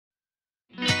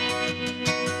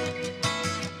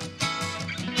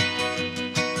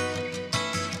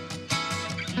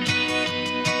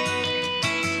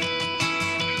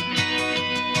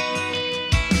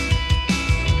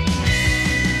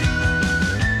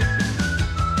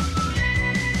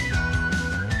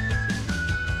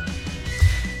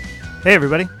Hey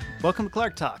everybody, welcome to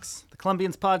Clark Talks, the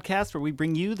Columbians podcast where we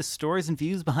bring you the stories and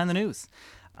views behind the news.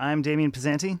 I'm Damian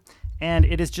Pizzanti, and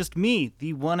it is just me,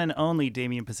 the one and only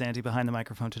Damian Pizzanti, behind the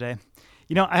microphone today.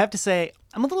 You know, I have to say,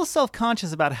 I'm a little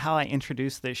self-conscious about how I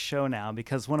introduce this show now,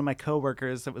 because one of my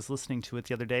coworkers that was listening to it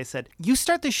the other day said, "You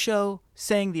start the show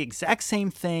saying the exact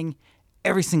same thing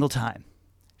every single time."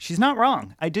 She's not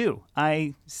wrong. I do.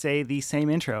 I say the same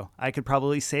intro. I could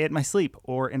probably say it in my sleep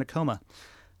or in a coma.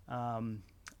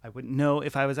 I wouldn't know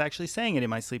if I was actually saying it in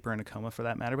my sleep or in a coma for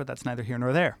that matter, but that's neither here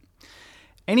nor there.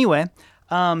 Anyway,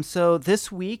 so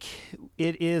this week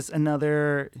it is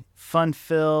another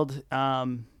fun-filled,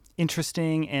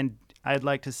 interesting, and I'd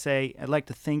like to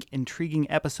think intriguing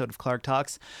episode of Clark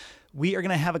Talks. We are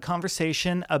going to have a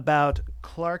conversation about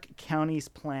Clark County's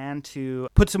plan to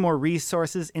put some more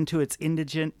resources into its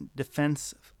indigent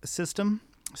defense system.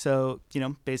 So, you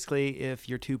know, basically, if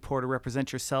you're too poor to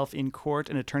represent yourself in court,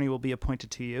 an attorney will be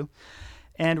appointed to you.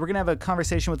 And we're going to have a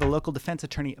conversation with a local defense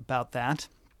attorney about that.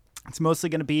 It's mostly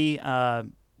going to be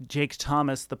Jake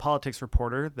Thomas, the politics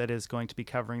reporter, that is going to be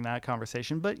covering that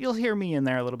conversation, but you'll hear me in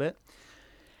there a little bit.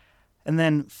 And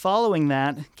then following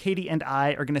that, Katie and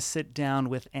I are going to sit down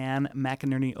with Anne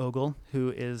McInerney Ogle, who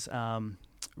is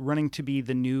running to be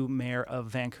the new mayor of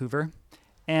Vancouver.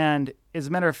 And as a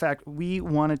matter of fact, we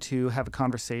wanted to have a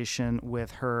conversation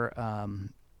with her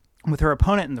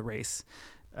opponent in the race,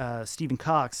 Stephen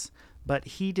Cox, but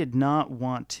he did not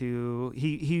want to.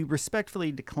 He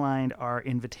respectfully declined our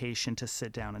invitation to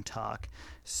sit down and talk.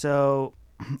 So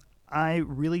I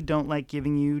really don't like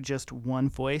giving you just one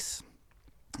voice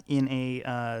in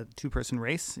a two-person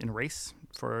race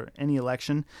for any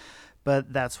election.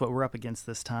 But that's what we're up against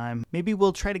this time. Maybe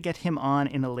we'll try to get him on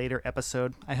in a later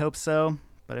episode. I hope so.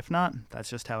 But if not, that's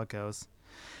just how it goes.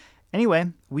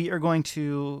 Anyway, we are going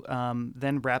to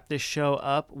then wrap this show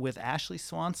up with Ashley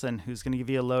Swanson, who's going to give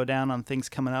you a lowdown on things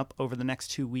coming up over the next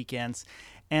 2 weekends.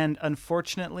 And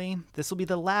unfortunately, this will be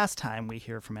the last time we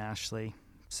hear from Ashley.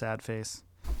 Sad face.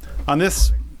 On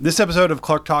this episode of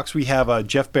Clark Talks, we have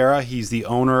Jeff Barra. He's the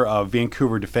owner of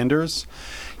Vancouver Defenders.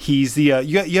 He's the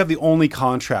you have the only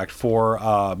contract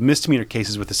for misdemeanor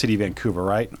cases with the city of Vancouver,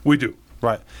 right? We do.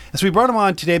 Right. And so we brought him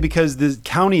on today because the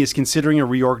county is considering a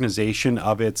reorganization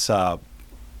of its of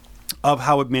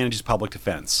how it manages public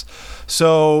defense.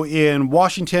 So in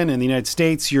Washington and the United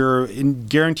States, you're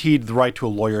guaranteed the right to a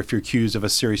lawyer if you're accused of a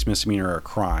serious misdemeanor or a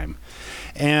crime.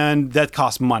 And that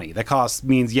costs money. That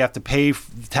means you have to pay,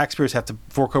 taxpayers have to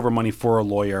fork over money for a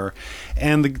lawyer.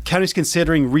 And the county's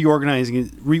considering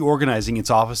reorganizing its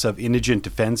Office of Indigent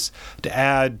Defense to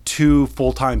add 2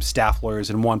 full-time staff lawyers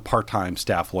and 1 part-time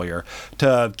staff lawyer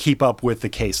to keep up with the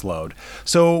caseload.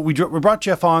 So we brought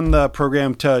Jeff on the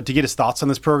program to get his thoughts on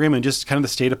this program and just kind of the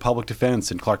state of public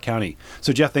defense in Clark County.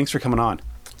 So Jeff, thanks for coming on.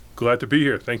 Glad to be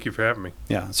here. Thank you for having me.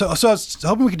 Yeah. So I was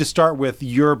hoping we could just start with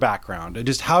your background.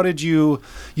 Just how did you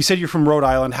said you're from Rhode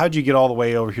Island. How did you get all the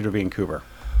way over here to Vancouver?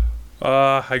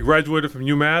 I graduated from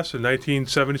UMass in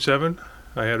 1977.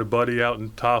 I had a buddy out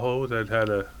in Tahoe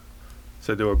that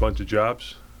said there were a bunch of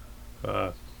jobs.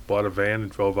 Bought a van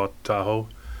and drove out to Tahoe.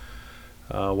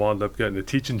 Wound up getting a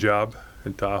teaching job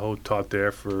in Tahoe. Taught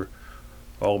there for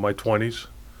all of my 20s.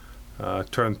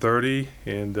 Turned 30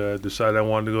 and decided I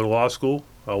wanted to go to law school.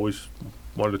 I always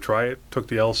wanted to try it. Took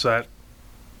the LSAT,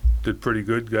 did pretty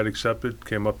good, got accepted,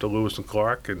 came up to Lewis and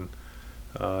Clark, and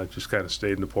just kind of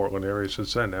stayed in the Portland area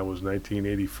since then. That was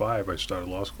 1985 I started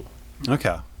law school.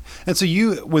 Okay. And so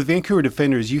you, with Vancouver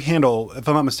Defenders, you handle, if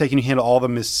I'm not mistaken, you handle all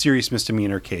the serious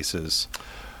misdemeanor cases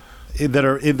that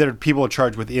are people are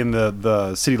charged within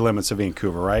the city limits of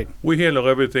Vancouver, right? We handle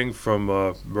everything from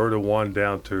murder 1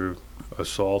 down to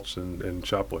assaults and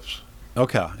shoplifts.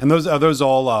 Okay. And are those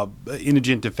all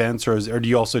indigent defense, or do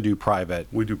you also do private?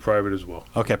 We do private as well.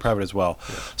 Okay, private as well.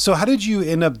 Yeah. So how did you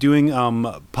end up doing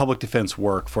public defense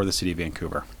work for the city of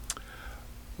Vancouver?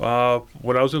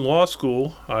 When I was in law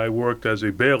school, I worked as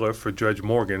a bailiff for Judge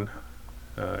Morgan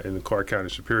in the Clark County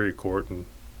Superior Court in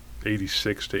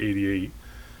 86 to 88.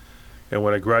 And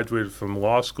when I graduated from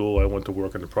law school, I went to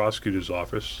work in the prosecutor's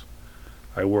office.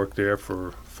 I worked there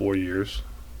for 4 years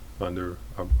under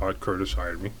Art Curtis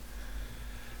hired me.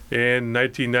 In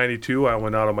 1992, I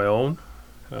went out on my own.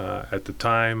 At the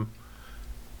time,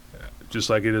 just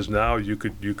like it is now, you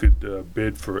could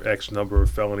bid for X number of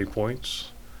felony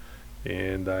points,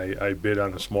 and I bid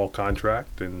on a small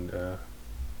contract and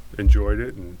enjoyed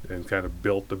it and kind of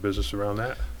built the business around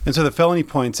that. And so the felony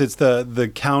points, it's the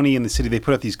county and the city, they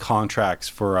put out these contracts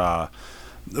for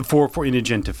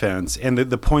indigent defense, and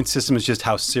the point system is just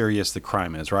how serious the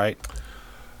crime is, right?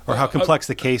 Or how complex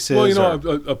the case is? Well,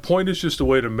 a point is just a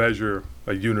way to measure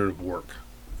a unit of work.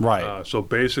 Right. So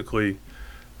basically,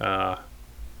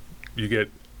 you get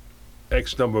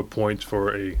X number of points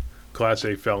for a Class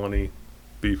A felony,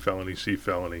 B felony, C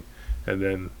felony, and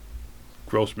then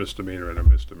gross misdemeanor and a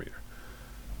misdemeanor.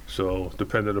 So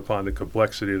depending upon the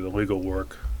complexity of the legal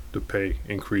work, the pay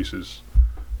increases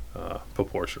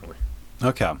proportionally.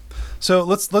 Okay, so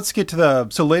let's get to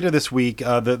so later this week,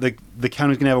 the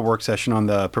county's going to have a work session on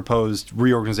the proposed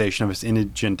reorganization of its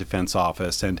indigent defense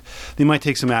office, and they might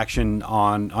take some action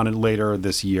on it later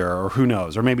this year, or who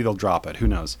knows, or maybe they'll drop it, who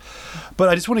knows. But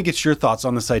I just want to get your thoughts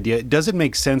on this idea. Does it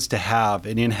make sense to have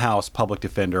an in-house public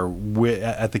defender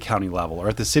at the county level, or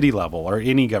at the city level, or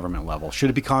any government level? Should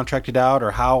it be contracted out,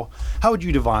 or how would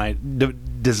you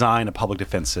design a public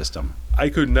defense system? I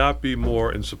could not be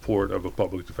more in support of a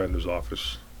public defender's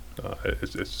office.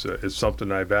 It's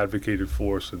something I've advocated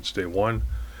for since day one.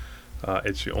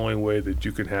 It's the only way that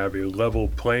you can have a level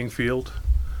playing field.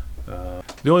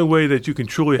 The only way that you can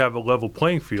truly have a level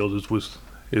playing field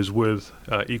is with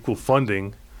equal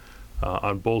funding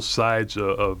on both sides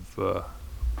of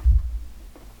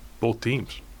both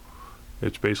teams.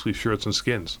 It's basically shirts and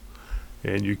skins,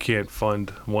 and you can't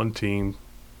fund one team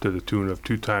to the tune of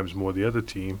 2 times more the other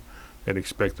team and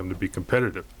expect them to be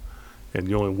competitive. And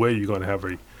the only way you're going to have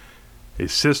a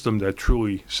system that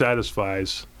truly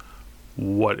satisfies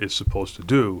what it's supposed to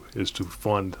do is to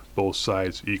fund both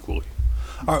sides equally.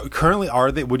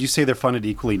 Currently, would you say they're funded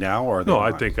equally now, or are they No,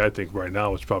 not? I think right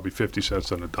now it's probably 50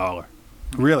 cents on the dollar.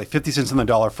 Really, 50 cents on the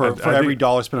dollar for I every think-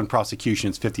 dollar spent on prosecution,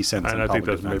 it's 50 cents on And I think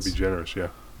public that's defense. maybe generous, yeah.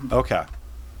 Okay.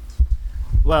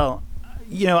 Well,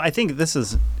 I think this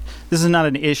is not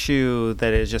an issue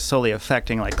that is just solely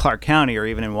affecting like Clark County or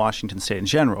even in Washington State in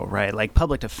general, right? Like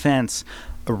public defense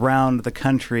around the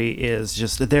country is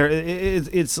just there.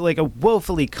 It's like a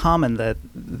woefully common that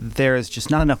there is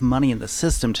just not enough money in the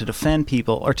system to defend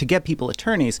people or to get people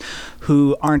attorneys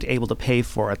who aren't able to pay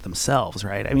for it themselves,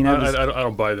 right? I mean, I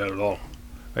don't buy that at all.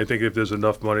 I think if there's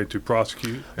enough money to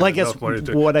prosecute, and Well, I guess enough money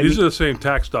what I these mean- are the same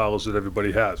tax dollars that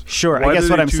everybody has. Sure. Why I guess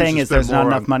do what they I'm choose saying to is there's spend not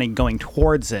more enough on- money going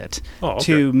towards it Oh, okay.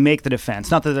 to make the defense.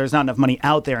 Not that there's not enough money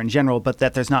out there in general, but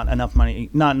that there's not enough money,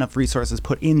 not enough resources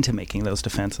put into making those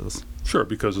defenses. Sure,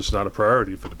 because it's not a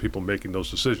priority for the people making those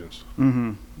decisions.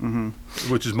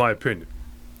 Which is my opinion.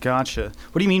 Gotcha.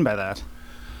 What do you mean by that?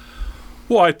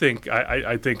 Well, I think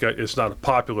it's not a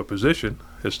popular position.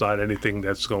 It's not anything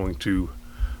that's going to,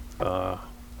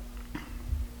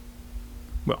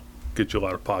 get you a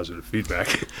lot of positive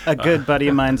feedback. A good buddy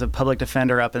of mine's a public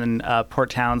defender up in Port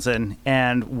Townsend,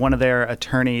 and one of their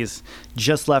attorneys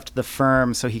just left the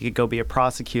firm so he could go be a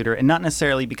prosecutor, and not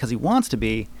necessarily because he wants to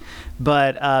be,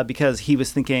 but because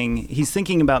he's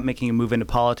thinking about making a move into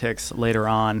politics later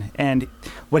on. And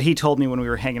what he told me when we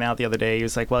were hanging out the other day, he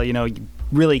was like, well, you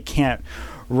really can't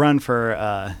run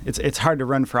for, it's hard to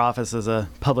run for office as a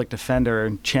public defender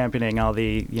and championing all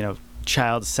the,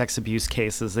 child sex abuse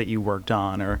cases that you worked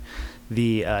on, or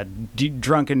the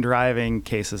drunken driving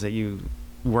cases that you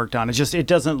worked on. It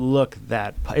doesn't look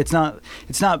that. It's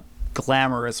not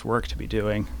glamorous work to be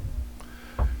doing.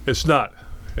 It's not.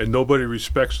 And nobody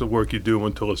respects the work you do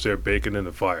until it's there baking in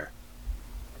the fire.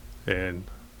 And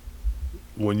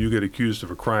when you get accused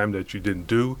of a crime that you didn't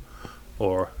do,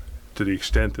 or to the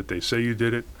extent that they say you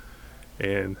did it,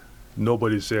 and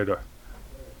nobody's there to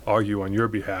argue on your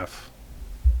behalf,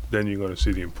 then you're going to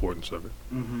see the importance of it.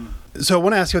 So I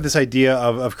want to ask you about this idea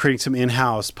of creating some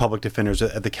in-house public defenders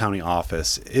at the county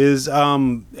office. Is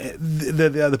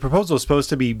the proposal is supposed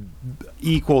to be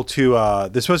equal to,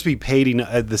 they're supposed to be paid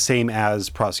the same as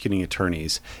prosecuting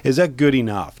attorneys. Is that good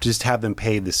enough? Just have them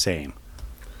paid the same?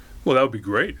 Well, that would be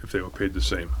great if they were paid the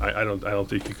same. I don't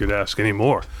think you could ask any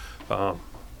more. I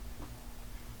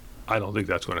don't think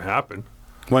that's going to happen.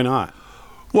 Why not?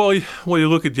 Well, you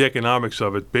look at the economics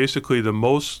of it. Basically, the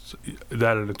most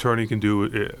that an attorney can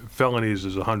do felonies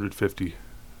is 150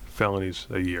 felonies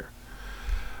a year.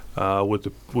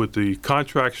 With the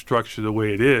contract structure the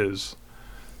way it is,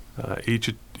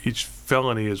 each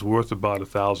felony is worth about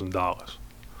 $1,000.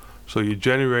 So you're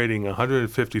generating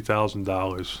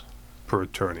 $150,000 per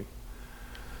attorney.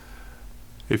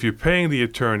 If you're paying the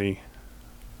attorney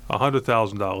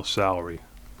 $100,000 salary,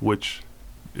 which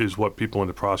is what people in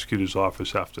the prosecutor's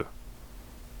office after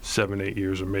 7-8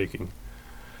 years are making.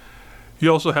 You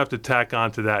also have to tack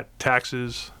onto that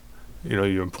taxes,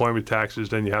 your employment taxes,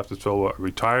 then you have to throw a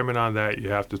retirement on that, you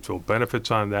have to throw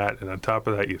benefits on that, and on top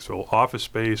of that you throw office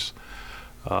space,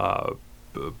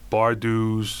 bar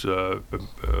dues,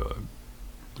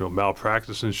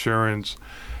 malpractice insurance,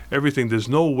 everything. There's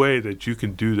no way that you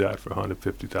can do that for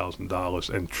 $150,000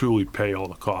 and truly pay all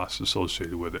the costs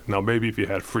associated with it. Now, maybe if you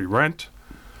had free rent,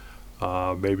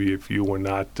 Maybe if you were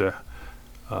not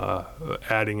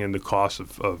adding in the cost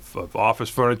of office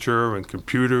furniture and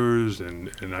computers,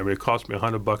 and I mean, it cost me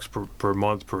 $100 per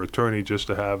month per attorney just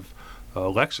to have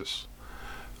Lexus.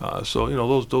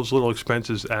 So those little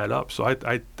expenses add up. So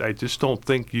I just don't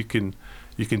think you can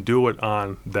do it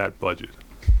on that budget.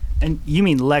 And you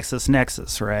mean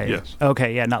LexisNexis, right? Yes.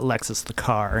 Okay, yeah, not Lexus the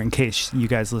car, in case you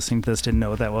guys listening to this didn't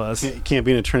know what that was. You can't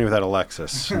be an attorney without a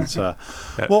Lexus. It's,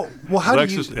 well, how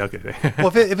Lexus, do you? Okay.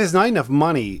 Well, if it's not enough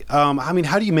money, I mean,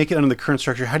 how do you make it under the current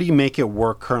structure? How do you make it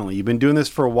work currently? You've been doing this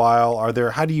for a while.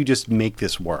 How do you just make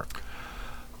this work?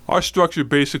 Our structure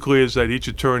basically is that each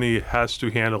attorney has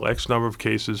to handle X number of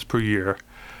cases per year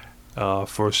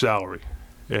for a salary.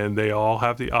 And they all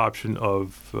have the option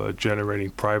of generating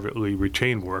privately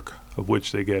retained work, of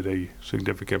which they get a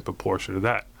significant proportion of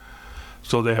that.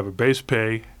 So they have a base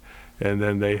pay, and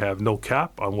then they have no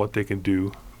cap on what they can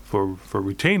do for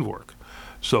retained work.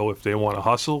 So if they want to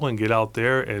hustle and get out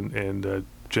there and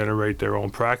generate their own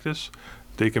practice,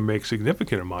 they can make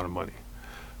significant amount of money.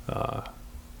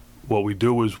 What we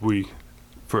do is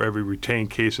for every retained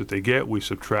case that they get, we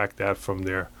subtract that from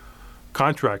their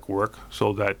contract work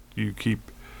so that you keep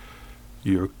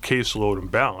your caseload in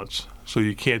balance. So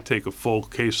you can't take a full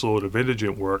caseload of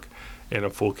indigent work and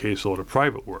a full caseload of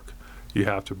private work. You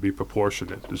have to be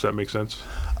proportionate. Does that make sense?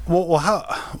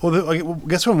 I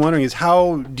guess what I'm wondering is,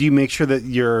 how do you make sure that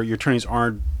your attorneys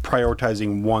aren't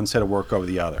prioritizing one set of work over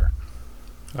the other?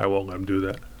 I won't let them do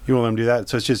that. You won't let them do that?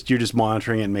 So you're just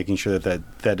monitoring it and making sure that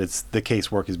it's the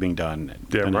casework is being done.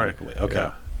 Yeah, right. Okay.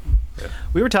 Yeah. Yeah.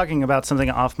 We were talking about something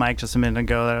off mic just a minute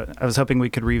ago that I was hoping we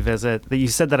could revisit, that you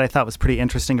said that I thought was pretty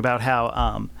interesting, about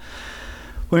how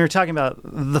when we were talking about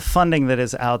the funding that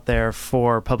is out there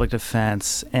for public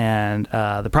defense and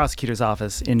the prosecutor's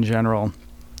office in general.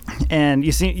 And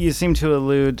you seem to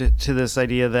allude to this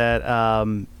idea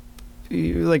that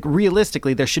like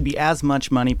realistically, there should be as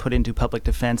much money put into public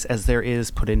defense as there is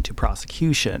put into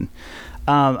prosecution.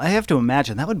 I have to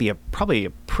imagine that would be probably a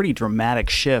pretty dramatic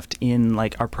shift in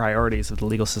like our priorities of the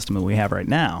legal system that we have right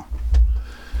now.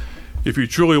 If you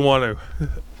truly want to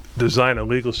design a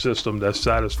legal system that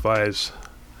satisfies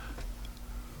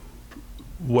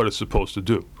what it's supposed to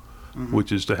do,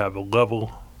 which is to have a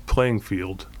level playing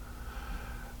field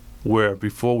where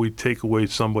before we take away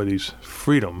somebody's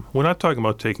freedom, we're not talking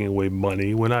about taking away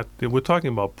money, we're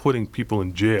talking about putting people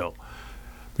in jail.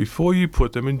 Before you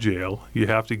put them in jail, you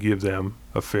have to give them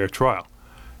a fair trial.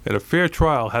 And a fair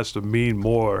trial has to mean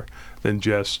more than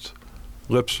just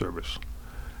lip service.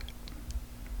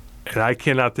 And I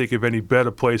cannot think of any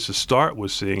better place to start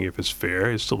with seeing if it's fair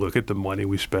is to look at the money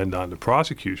we spend on the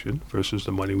prosecution versus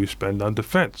the money we spend on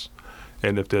defense.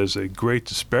 And if there's a great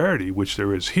disparity, which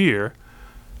there is here,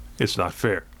 it's not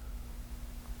fair.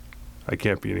 I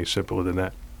can't be any simpler than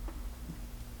that.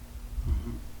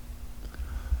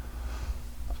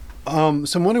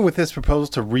 So I'm wondering, with this proposal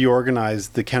to reorganize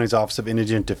the county's Office of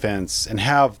Indigent Defense and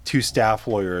have 2 staff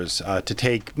lawyers to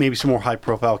take maybe some more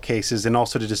high-profile cases, and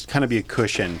also to just kind of be a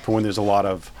cushion for when there's a lot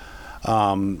of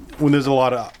when there's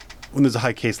a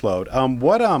high caseload.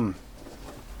 Would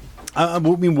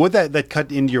that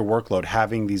cut into your workload,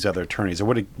 having these other attorneys, or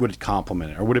would it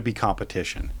complement it, or would it be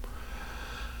competition?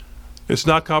 It's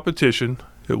not competition.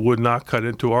 It would not cut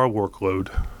into our workload.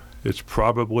 It's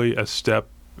probably a step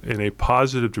in a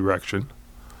positive direction.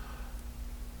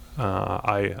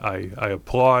 I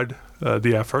applaud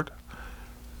the effort,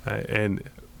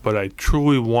 but I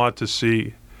truly want to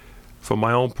see, from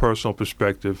my own personal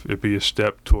perspective, it be a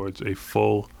step towards a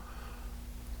full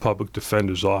public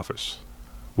defender's office,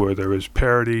 where there is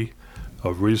parity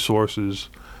of resources,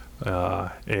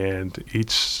 and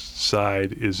each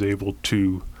side is able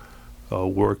to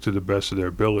work to the best of their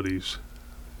abilities.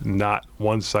 Not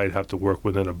one side have to work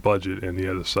within a budget and the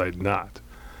other side not.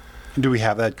 Do we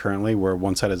have that currently, where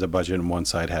one side has a budget and one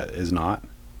side is not?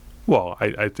 Well,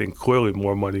 I think clearly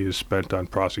more money is spent on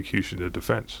prosecution and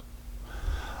defense.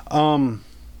 Well,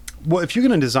 if you're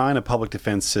going to design a public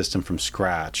defense system from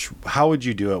scratch, how would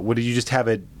you do it? Would you just have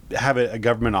it a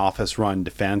government office run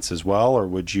defense as well, or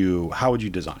how would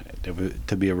you design it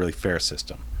to be a really fair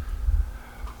system?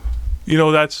 You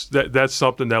know, that's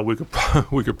something that we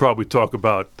could probably talk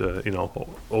about,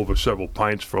 over several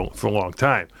pints for a long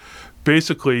time.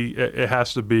 Basically, it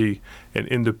has to be an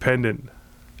independent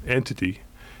entity.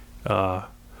 The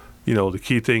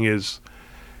key thing is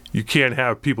you can't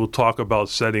have people talk about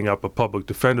setting up a public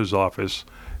defender's office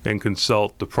and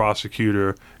consult the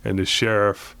prosecutor and the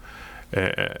sheriff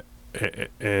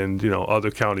and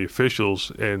other county officials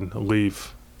and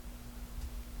leave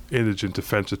indigent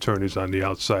defense attorneys on the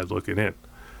outside looking in.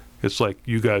 It's like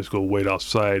you guys go wait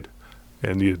outside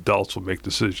and the adults will make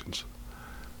decisions.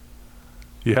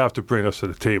 You have to bring us to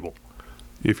the table.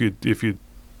 If you're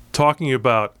talking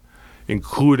about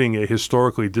including a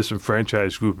historically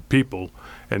disenfranchised group of people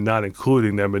and not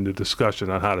including them in the discussion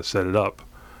on how to set it up,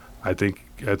 I think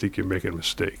you're making a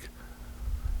mistake.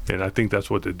 And I think that's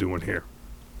what they're doing here.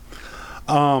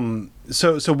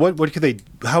 So what could they,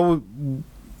 what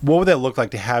would that look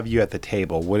like to have you at the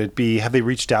table? Would it be, have they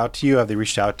reached out to you? Have they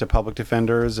reached out to public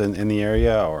defenders in the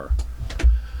area, or?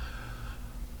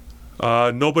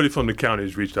 Nobody from the county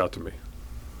has reached out to me.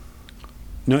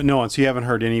 No one. So you haven't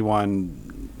heard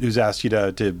anyone who's asked you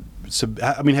to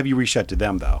I mean, have you reached out to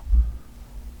them though?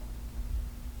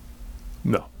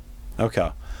 No.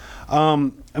 Okay. I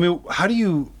mean, how do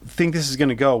you think this is going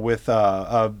to go with,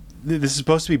 this is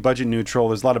supposed to be budget neutral.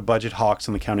 There's a lot of budget hawks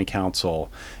on the county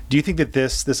council. Do you think that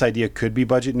this idea could be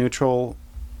budget neutral?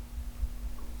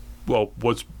 Well,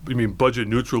 you mean budget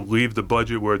neutral, leave the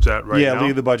budget where it's at right now? Yeah,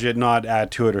 leave the budget, not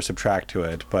add to it or subtract to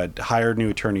it, but hire new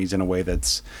attorneys in a way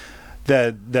that's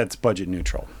budget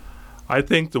neutral. I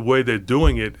think the way they're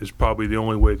doing it is probably the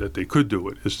only way that they could do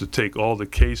it, is to take all the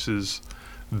cases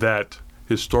that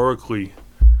historically,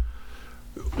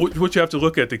 what you have to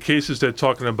look at, the cases they're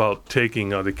talking about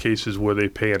taking are the cases where they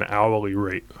pay an hourly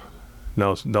rate.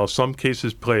 Now some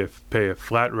cases pay a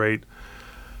flat rate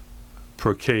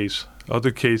per case.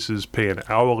 Other cases pay an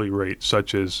hourly rate,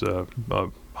 such as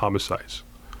homicides.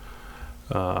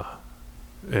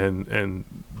 And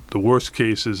the worst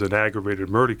case is an aggravated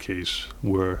murder case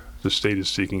where the state is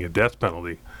seeking a death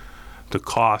penalty. The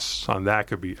costs on that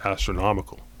could be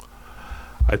astronomical.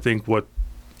 I don't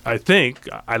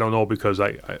know, because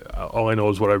I all I know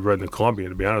is what I've read in the Columbian,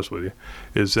 to be honest with you,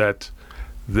 is that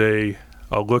they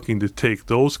are looking to take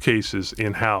those cases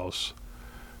in-house,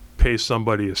 pay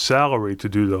somebody a salary to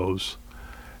do those,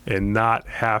 and not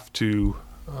have to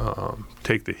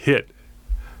take the hit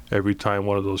every time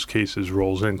one of those cases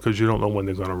rolls in, because you don't know when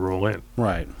they're going to roll in.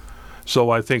 Right. So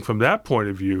I think from that point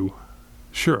of view,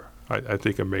 sure, I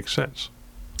think it makes sense.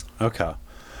 Okay.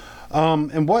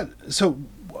 So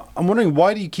I'm wondering,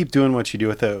 why do you keep doing what you do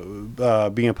with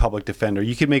being a public defender?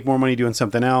 You could make more money doing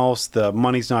something else. The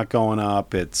money's not going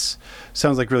up.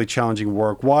 Sounds like really challenging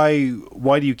work. Why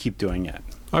do you keep doing it?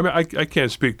 I mean, I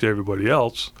can't speak to everybody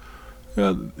else.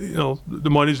 The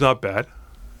money's not bad.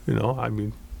 I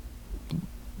mean,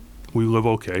 we live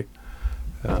okay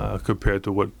compared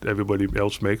to what everybody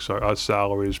else makes. Our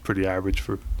salary is pretty average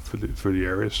for the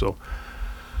area. So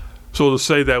to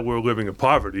say that we're living in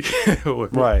poverty,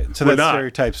 right? So that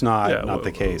stereotype's not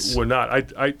the case. We're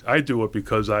not. I do it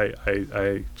because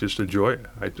I just enjoy it.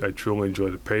 I truly enjoy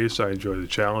the pace. I enjoy the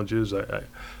challenges.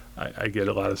 I get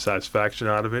a lot of satisfaction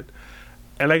out of it.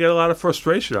 And I get a lot of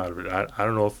frustration out of it. I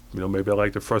don't know if, maybe I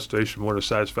like the frustration more than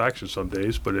satisfaction some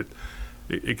days, but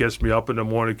it gets me up in the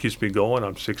morning, keeps me going.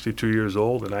 I'm 62 years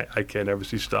old, and I can't ever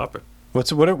see stopping.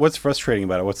 What's frustrating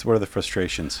about it? What are the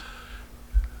frustrations?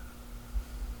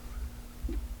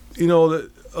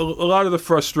 A lot of the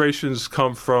frustrations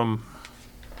come from,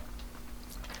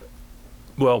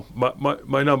 well,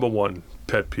 my number one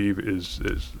pet peeve is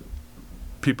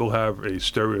people have a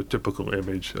stereotypical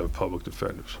image of public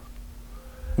defenders.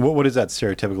 What is that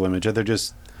stereotypical image? Are they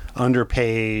just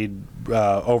underpaid,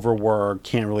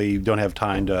 overworked, don't have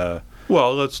time to...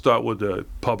 Well, let's start with the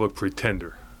public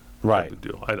pretender. Right.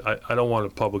 Deal. I don't want a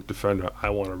public defender.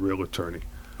 I want a real attorney.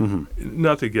 Mm-hmm.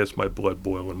 Nothing gets my blood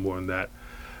boiling more than that.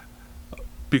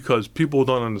 Because people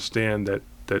don't understand that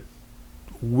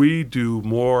we do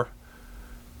more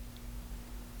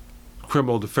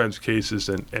criminal defense cases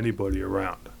than anybody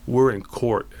around. We're in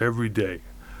court every day.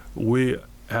 We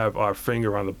have our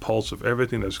finger on the pulse of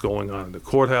everything that's going on in the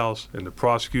courthouse, in the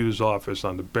prosecutor's office,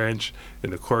 on the bench,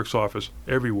 in the clerk's office,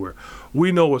 everywhere.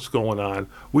 We know what's going on.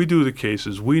 We do the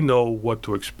cases. We know what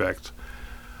to expect.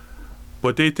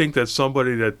 But they think that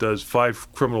somebody that does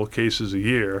 5 criminal cases a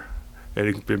year,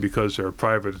 and because they're a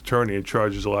private attorney and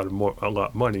charges a lot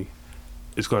of money,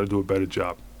 is going to do a better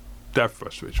job. That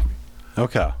frustrates me.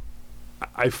 Okay.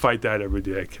 I fight that every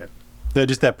day I can.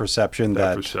 Just that perception.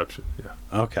 That perception,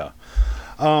 yeah. Okay.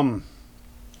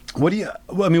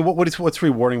 What's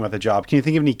rewarding about the job? Can you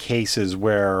think of any cases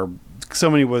where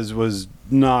somebody was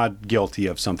not guilty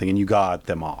of something and you got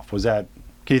them off? Can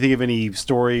you think of any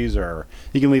stories, or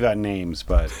you can leave out names,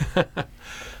 but...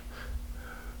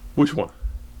 Which one?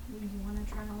 You want to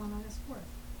try one on this fourth?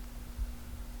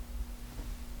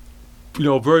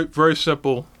 Very, very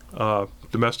simple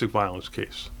domestic violence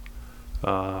case.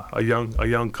 A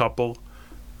young couple,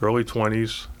 early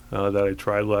 20s, that I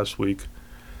tried last week.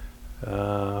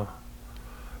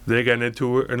 They got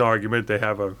into an argument. They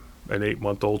have an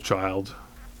 8-month-old child.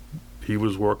 He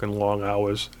was working long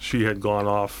hours. She had gone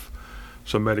off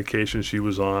some medication she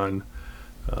was on,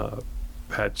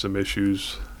 had some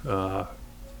issues.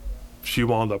 She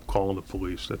wound up calling the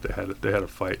police. That they had a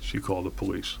fight. She called the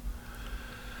police.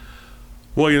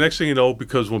 Well, the next thing you know,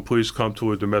 because when police come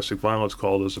to a domestic violence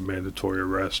call, there's a mandatory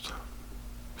arrest.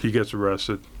 He gets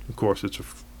arrested. Of course, it's a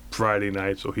Friday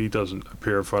night, so he doesn't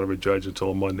appear in front of a judge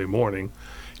until a Monday morning.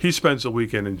 He spends the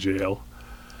weekend in jail.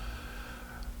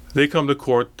 They come to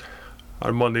court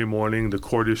on Monday morning. The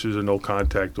court issues a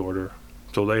no-contact order,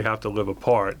 so they have to live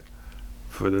apart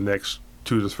for the next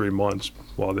 2 to 3 months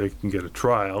while they can get a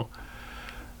trial.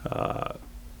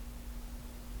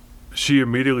 She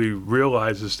immediately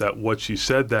realizes that what she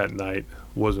said that night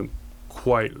wasn't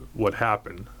quite what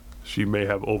happened. She may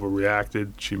have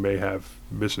overreacted, she may have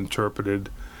misinterpreted,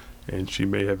 and she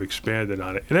may have expanded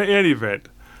on it. In any event,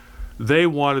 they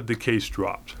wanted the case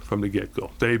dropped from the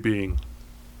get-go, they being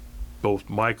both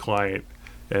my client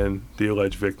and the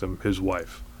alleged victim, his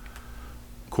wife.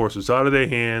 Of course, it's out of their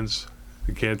hands.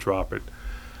 They can't drop it.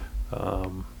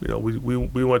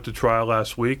 We went to trial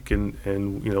last week, and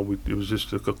it was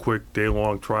just a quick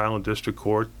day-long trial in district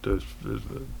court. There's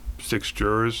 6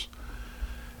 jurors,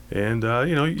 and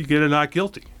you get a not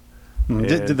guilty.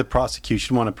 Did the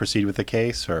prosecution want to proceed with the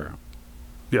case, or?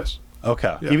 Yes.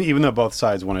 Okay. Yeah. Even though both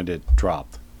sides wanted it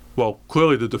dropped. Well,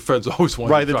 clearly the defense always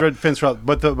wanted Right, to the drop. defense,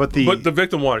 but the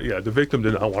victim wanted. Yeah, the victim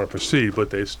did not want to proceed, but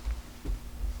they.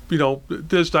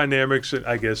 There's dynamics,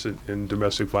 I guess, in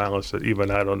domestic violence that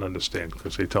even I don't understand,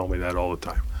 because they tell me that all the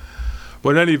time.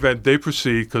 But in any event, they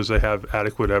proceed because they have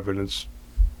adequate evidence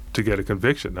to get a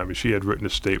conviction. I mean, she had written a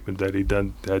statement that he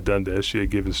had done this. She had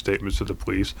given statements to the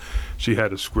police. She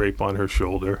had a scrape on her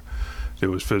shoulder. There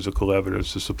was physical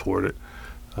evidence to support it.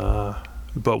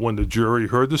 But when the jury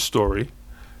heard the story,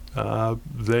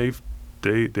 they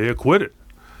acquitted.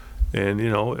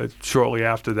 And shortly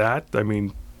after that, I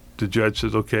mean, the judge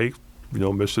says, okay,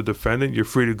 Mr. Defendant, you're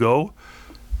free to go.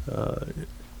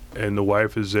 And the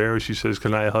wife is there. She says,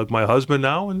 can I hug my husband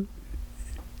now? And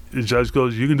the judge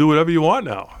goes, you can do whatever you want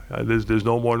now. There's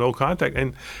no contact.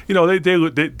 And,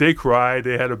 they cried.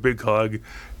 They had a big hug.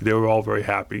 They were all very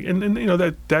happy. And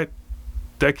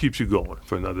that keeps you going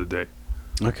for another day.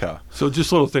 Okay. So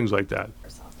just little things like that.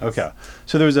 Okay.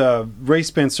 So there was a Ray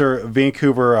Spencer, a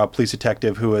Vancouver police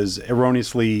detective, who was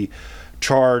erroneously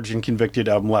charged and convicted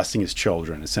of molesting his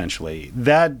children, essentially.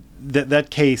 That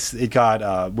case, it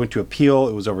went to appeal.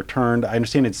 It was overturned. I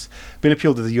understand it's been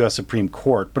appealed to the U.S. Supreme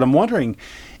Court. But I'm wondering,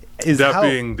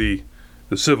 being the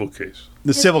civil case?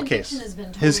 The civil case.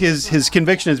 His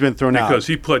conviction has been thrown out. Because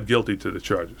he pled guilty to the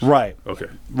charges. Right. Okay.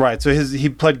 Right. So he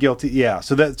pled guilty. Yeah.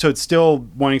 So it's still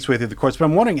winding its way through the courts. But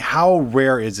I'm wondering, how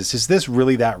rare is this? Is this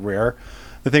really that rare?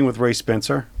 The thing with Ray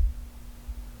Spencer?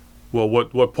 Well,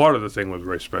 what part of the thing with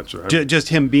Ray Spencer? Just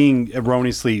him being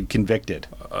erroneously convicted.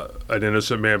 An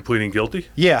innocent man pleading guilty?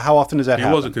 Yeah. How often does that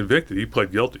happen? He wasn't convicted. He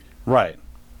pled guilty. Right.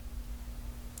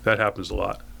 That happens a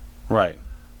lot. Right.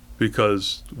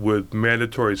 Because with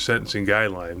mandatory sentencing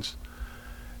guidelines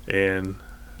and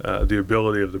the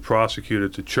ability of the prosecutor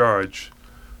to charge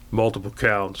multiple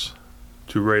counts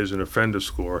to raise an offender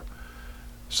score,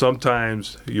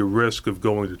 sometimes your risk of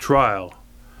going to trial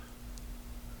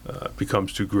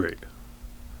becomes too great.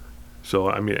 So,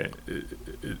 I mean,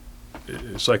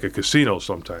 it's like a casino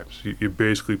sometimes. You're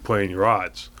basically playing your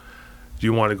odds. Do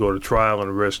you want to go to trial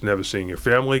and risk never seeing your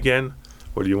family again?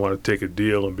 Or do you want to take a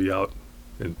deal and be out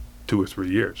in 2 or 3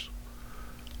 years?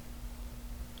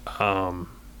 I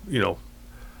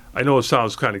know it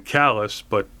sounds kind of callous,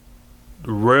 but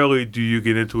rarely do you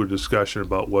get into a discussion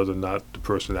about whether or not the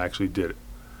person actually did it.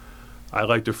 I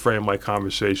like to frame my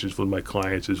conversations with my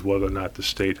clients as whether or not the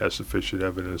state has sufficient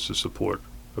evidence to support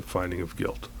a finding of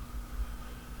guilt.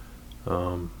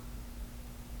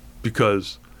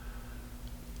 Because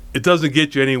it doesn't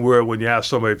get you anywhere when you ask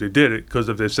somebody if they did it, because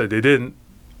if they said they didn't,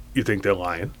 you think they're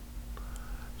lying.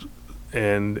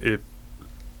 And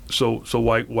so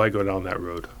why go down that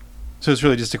road? So it's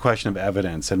really just a question of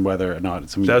evidence and whether or not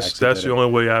somebody That's actually did the it.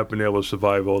 only way I've been able to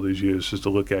survive all these years, is to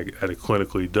look at it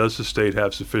clinically. Does the state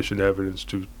have sufficient evidence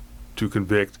to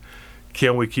convict?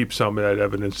 Can we keep some of that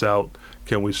evidence out?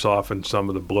 Can we soften some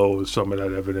of the blow of some of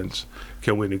that evidence?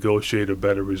 Can we negotiate a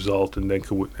better result? And then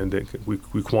we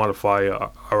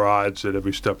quantify our odds at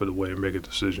every step of the way and make a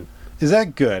decision. Is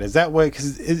that good? Is that way?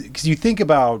 Because you think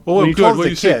about well, when you good. told When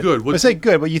as you a say kid. good, I say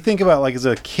good, but you think about, like, as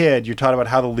a kid, you're taught about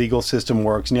how the legal system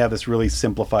works, and you have this really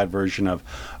simplified version of,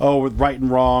 right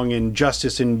and wrong and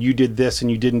justice, and you did this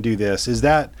and you didn't do this. Is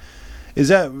that?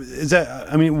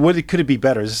 I mean, could it be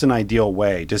better? Is this an ideal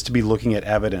way, just to be looking at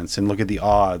evidence and look at the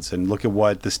odds and look at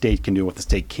what the state can do, what the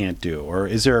state can't do, or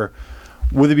is there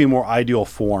would there be a more ideal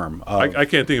form of? I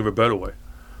can't think of a better way.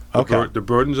 Okay. The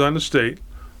burden's on the state.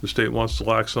 The state wants to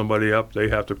lock somebody up. They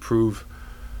have to prove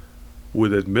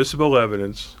with admissible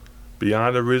evidence,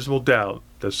 beyond a reasonable doubt,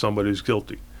 that somebody's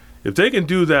guilty. If they can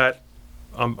do that,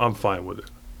 I'm fine with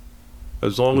it.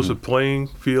 As long as the playing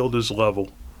field is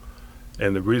level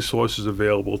and the resources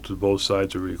available to both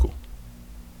sides are equal,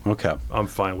 Okay. I'm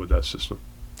fine with that system.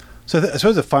 So I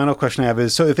suppose the final question I have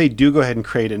is, so if they do go ahead and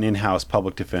create an in-house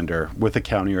public defender with the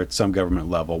county or at some government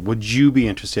level, would you be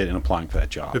interested in applying for that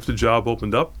job? If the job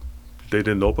opened up, they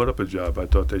didn't open up a job. I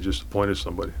thought they just appointed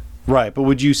somebody. Right, but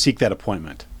would you seek that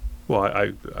appointment?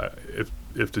 Well,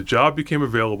 if the job became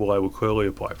available, I would clearly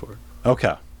apply for it.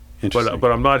 Okay. Interesting.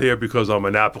 But I'm not here because I'm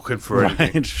an applicant for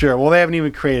anything. Right, sure. Well, they haven't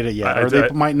even created it yet, or they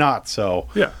might not, so.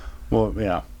 Yeah. Well,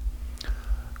 yeah.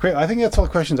 Great. I think that's all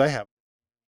the questions I have.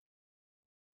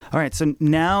 All right, so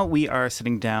now we are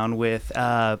sitting down with,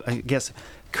 I guess,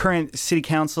 current city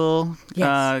council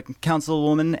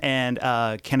councilwoman and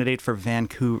candidate for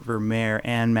Vancouver Mayor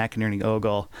Anne McInerney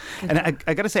Ogle. And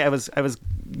I got to say,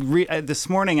 this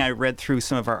morning I read through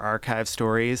some of our archive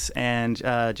stories and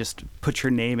just put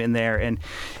your name in there. And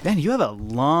man, you have a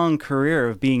long career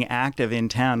of being active in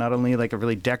town. Not only like a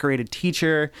really decorated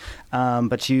teacher,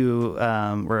 but you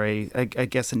were I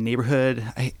guess a neighborhood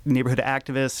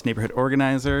activist, neighborhood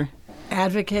organizer.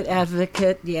 Advocate,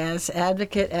 yes.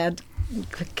 Advocate,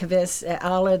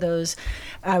 all of those.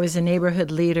 I was a neighborhood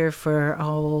leader for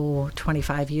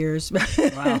 25 years. Wow.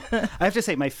 I have to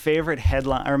say, my favorite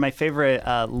headline or my favorite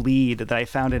lead that I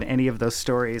found in any of those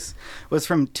stories was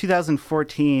from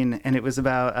 2014, and it was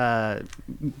about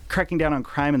cracking down on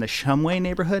crime in the Shumway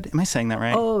neighborhood. Am I saying that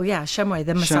right? Oh yeah, Shumway,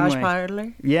 the massage Shumway.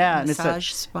 parlor. Yeah,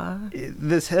 massage spa.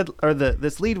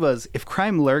 This lead was, if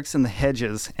crime lurks in the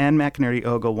hedges, Anne McInerney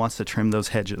Ogle wants to trim those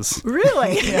hedges.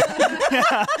 Really?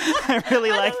 I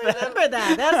really like that. Remember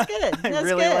that. That's good. I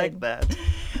really like that.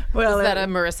 Well, Is that a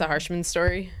Marissa Harshman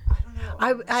story?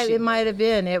 It might have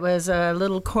been. It was a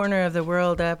little corner of the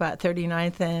world up at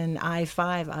 39th and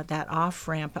I-5. That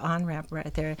off-ramp, on-ramp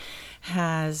right there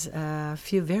has a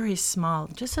few very small,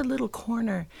 just a little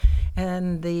corner.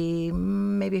 And the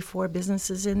maybe 4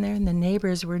 businesses in there, and the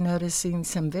neighbors were noticing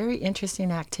some very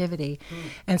interesting activity.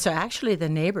 And so actually the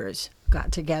neighbors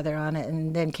got together on it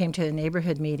and then came to a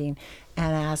neighborhood meeting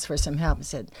and asked for some help and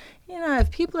said,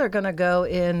 if people are going to go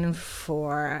in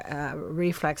for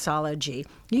reflexology,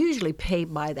 you usually pay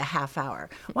by the half hour.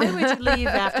 Why would you leave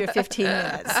after 15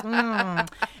 minutes?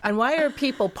 And why are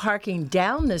people parking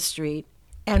down the street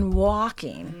and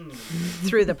walking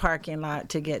through the parking lot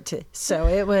to get to? So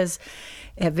it was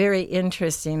a very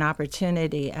interesting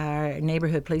opportunity. Our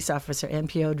neighborhood police officer,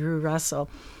 NPO Drew Russell,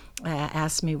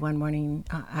 asked me one morning,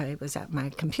 I was at my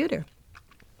computer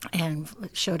and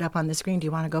showed up on the screen, do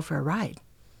you want to go for a ride?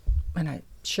 And I'd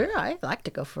like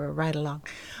to go for a ride along.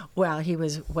 Well, he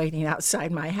was waiting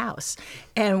outside my house,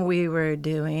 and we were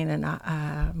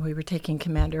taking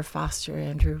Commander Foster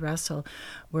and Drew Russell.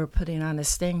 We're putting on a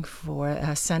sting for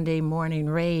a Sunday morning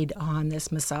raid on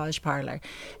this massage parlor,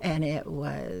 and it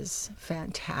was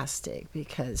fantastic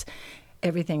because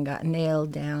everything got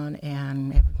nailed down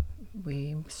and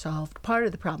we solved part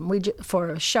of the problem. For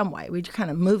Shumway, we kind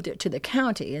of moved it to the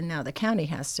county, and now the county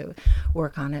has to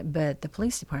work on it. But the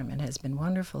police department has been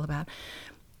wonderful about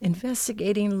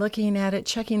investigating, looking at it,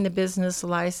 checking the business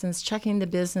license, checking the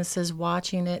businesses,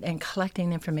 watching it, and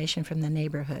collecting information from the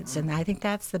neighborhoods. And I think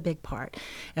that's the big part.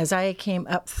 As I came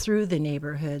up through the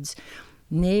neighborhoods,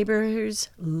 neighbors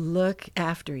look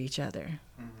after each other,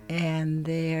 and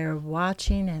they're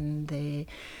watching, and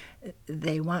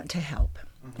they want to help.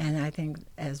 And I think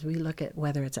as we look at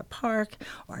whether it's a park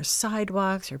or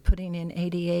sidewalks or putting in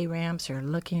ADA ramps or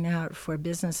looking out for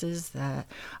businesses that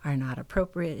are not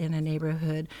appropriate in a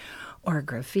neighborhood or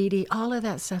graffiti, all of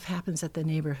that stuff happens at the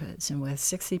neighborhoods. And with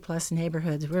 60-plus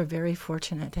neighborhoods, we're very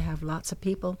fortunate to have lots of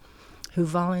people who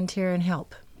volunteer and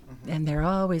help. And they're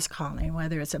always calling,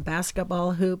 whether it's a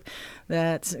basketball hoop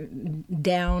that's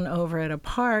down over at a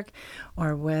park,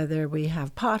 or whether we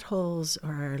have potholes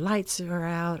or lights are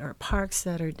out or parks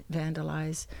that are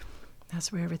vandalized.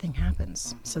 That's where everything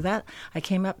happens. So that I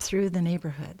came up through the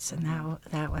neighborhoods, and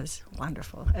that was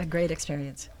wonderful, a great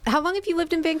experience. How long have you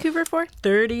lived in Vancouver for?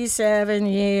 37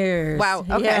 years. Wow,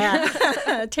 okay.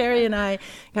 Yeah. Terry and I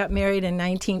got married in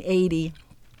 1980.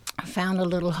 Found a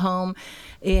little home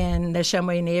in the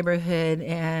Shumway neighborhood,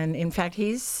 and in fact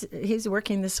he's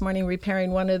working this morning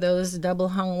repairing one of those double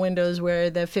hung windows where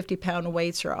the 50-pound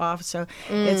weights are off. So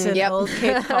it's an old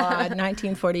Cape Cod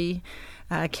 1940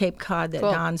 Cape Cod that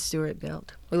Cool. Don Stewart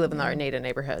built. We live in the Arnada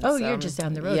neighborhood. Oh, so, you're just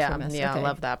down the road yeah, from us. Yeah, I Okay.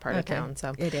 love that part of Okay. town.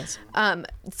 So It is.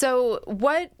 So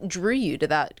what drew you to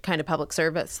that kind of public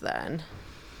service then?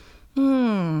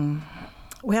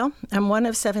 Well, I'm one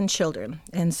of 7 children,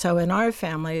 and so in our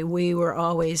family, we were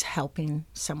always helping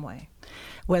some way,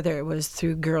 whether it was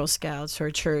through Girl Scouts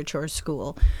or church or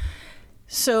school.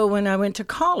 So when I went to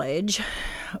college,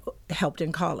 helped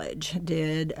in college,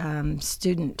 did I'm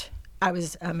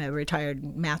a retired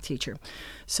math teacher.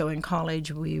 So in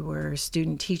college, we were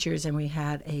student teachers, and we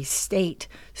had a state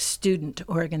student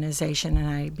organization, and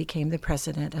I became the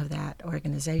president of that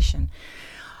organization.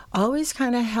 Always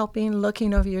kind of helping,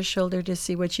 looking over your shoulder to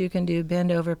see what you can do,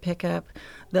 bend over, pick up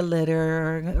the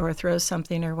litter, or throw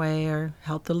something away, or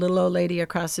help the little old lady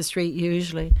across the street.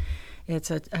 Usually it's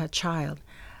a child.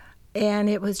 And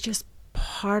it was just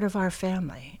part of our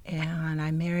family. And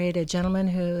I married a gentleman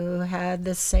who had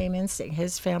the same instinct.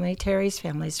 His family, Terry's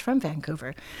family, is from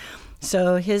Vancouver.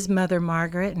 So his mother,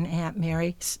 Margaret, and Aunt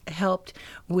Mary helped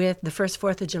with the first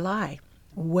 4th of July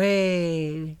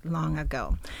way long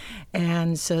ago.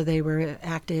 And so they were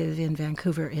active in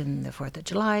Vancouver in the 4th of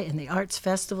July, in the arts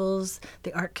festivals,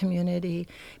 the art community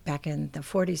back in the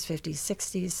 40s, 50s,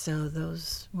 60s. So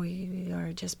we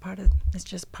are just part of, it's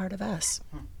just part of us.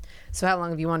 So how long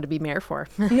have you wanted to be mayor for?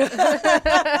 2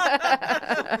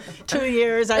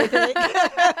 years, I think.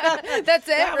 That's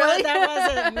it, really?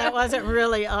 That wasn't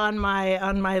really on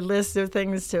my list of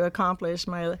things to accomplish.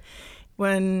 I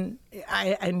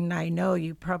know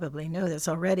you probably know this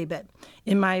already, but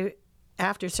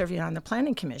after serving on the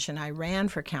planning commission, I ran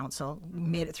for council,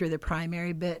 made it through the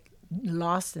primary, but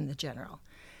lost in the general.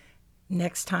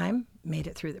 Next time, made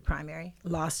it through the primary,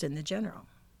 lost in the general.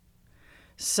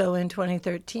 So in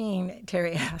 2013,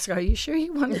 Terry asked, "Are you sure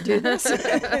you want to do this?"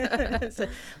 So,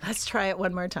 let's try it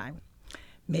one more time.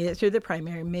 Made it through the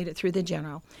primary, made it through the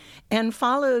general, and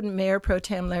followed Mayor Pro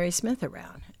Tem Larry Smith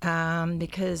around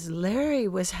because Larry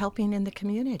was helping in the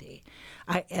community.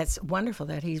 It's wonderful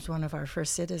that he's one of our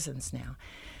first citizens now.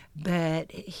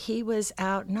 But he was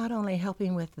out not only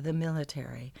helping with the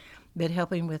military, but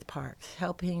helping with parks,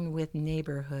 helping with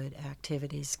neighborhood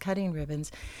activities, cutting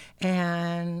ribbons.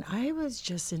 And I was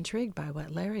just intrigued by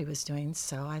what Larry was doing,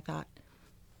 so I thought,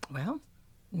 well,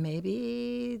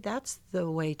 maybe that's the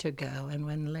way to go. And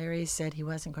when Larry said he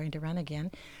wasn't going to run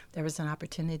again, there was an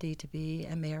opportunity to be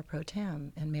a mayor pro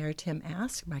tem. And Mayor Tim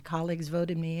asked, my colleagues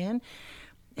voted me in,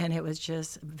 and it was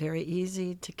just very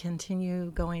easy to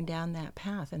continue going down that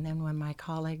path. And then when my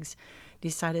colleagues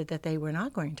decided that they were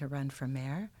not going to run for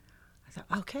mayor, I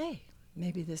thought, okay,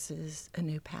 maybe this is a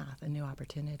new path, a new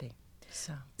opportunity.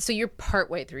 So you're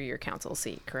partway through your council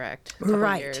seat, correct? A couple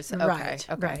Right, years. right,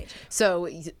 Okay. right.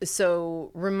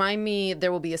 So remind me,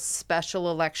 there will be a special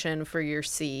election for your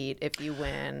seat if you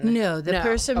win. No, the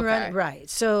person okay. right.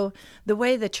 So the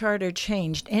way the charter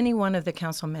changed, any one of the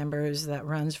council members that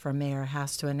runs for mayor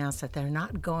has to announce that they're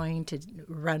not going to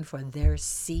run for their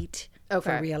seat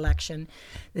for re-election.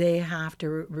 They have to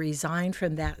resign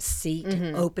from that seat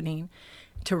opening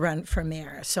to run for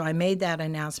mayor. So I made that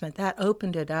announcement. That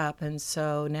opened it up, and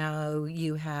so now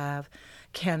you have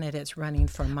candidates running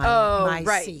for my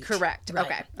right, seat. correct. Right,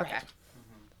 okay, right. okay.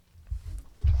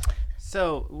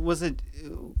 So was it?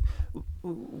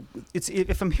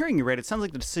 If I'm hearing you right, it sounds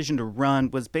like the decision to run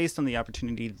was based on the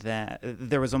opportunity that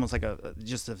there was almost like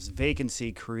just a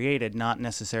vacancy created, not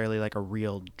necessarily like a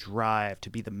real drive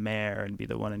to be the mayor and be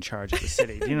the one in charge of the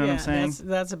city. Do you know what I'm saying?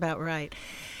 That's about right.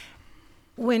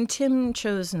 When Tim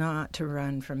chose not to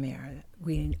run for mayor,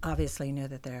 we obviously knew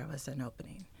that there was an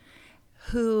opening.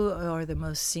 Who are the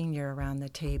most senior around the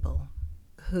table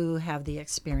who have the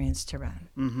experience to run?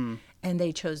 Mm-hmm. And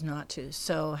they chose not to.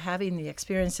 So having the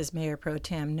experience as mayor pro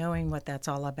tem, knowing what that's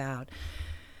all about,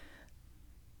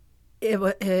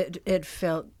 it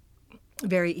felt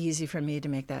very easy for me to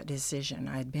make that decision.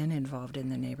 I'd been involved in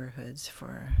the neighborhoods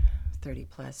for 30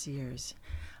 plus years.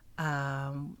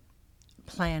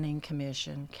 Planning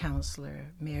commission, counselor,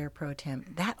 mayor pro tem,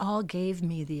 that all gave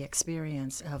me the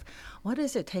experience of what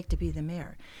does it take to be the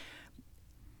mayor?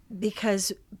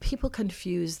 Because people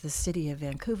confuse the city of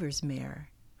Vancouver's mayor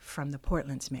from the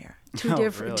Portland's mayor. Two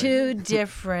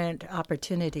different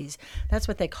opportunities. That's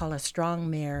what they call a strong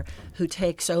mayor who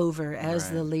takes over as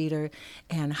the leader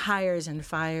and hires and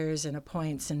fires and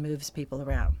appoints and moves people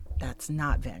around. That's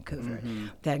not Vancouver. Mm-hmm.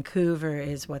 Vancouver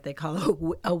is what they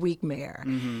call a weak mayor.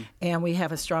 Mm-hmm. And we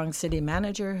have a strong city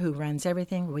manager who runs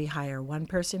everything. We hire one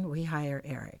person. We hire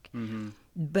Eric. Mm-hmm.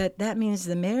 But that means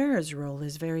the mayor's role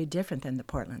is very different than the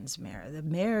Portland's mayor. The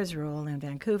mayor's role in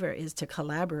Vancouver is to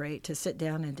collaborate, to sit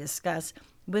down and discuss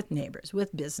with neighbors,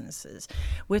 with businesses,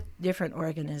 with different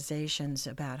organizations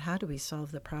about how do we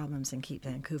solve the problems and keep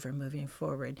Vancouver moving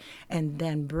forward, and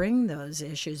then bring those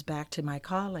issues back to my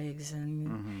colleagues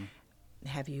and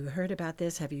have you heard about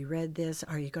this? Have you read this?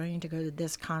 Are you going to go to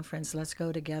this conference? Let's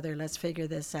go together. Let's figure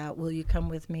this out. Will you come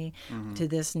with me to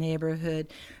this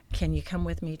neighborhood? Can you come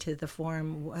with me to the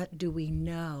forum? What do we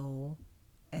know?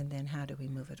 And then how do we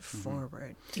move it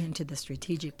forward into the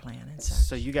strategic plan and such?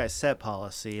 So you guys set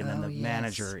policy, and then Oh, the yes.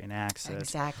 manager enacts it.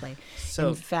 Exactly. So-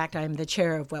 in fact, I'm the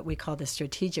chair of what we call the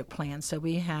strategic plan. So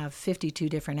we have 52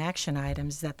 different action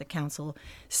items that the council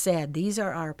said, these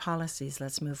are our policies,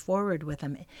 let's move forward with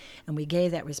them. And we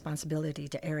gave that responsibility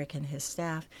to Eric and his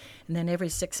staff. And then every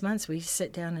 6 months, we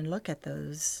sit down and look at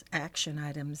those action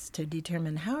items to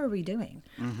determine how are we doing?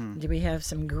 Do we have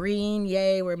some green,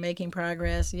 yay, we're making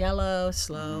progress, yellow,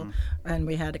 slow, and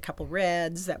we had a couple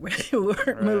reds that we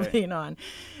weren't moving on.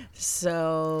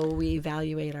 So we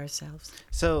evaluate ourselves.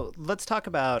 So let's talk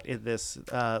about this.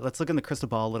 Let's look in the crystal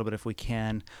ball a little bit if we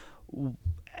can.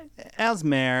 As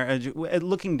mayor,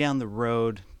 looking down the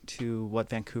road to what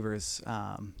Vancouver's.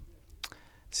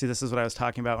 See, this is what I was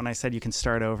talking about when I said you can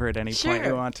start over at any point you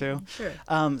Sure. want to.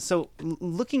 Sure. So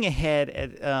looking ahead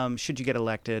at should you get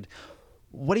elected,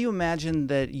 what do you imagine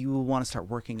that you will want to start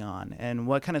working on, and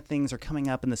what kind of things are coming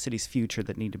up in the city's future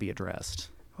that need to be addressed?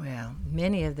 Well,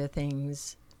 many of the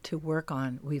things to work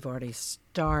on, we've already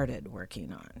started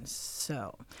working on.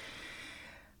 So,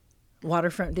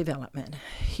 waterfront development,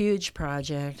 huge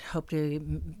project. Hope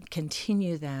to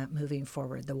continue that moving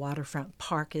forward. The waterfront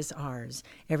park is ours.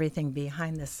 Everything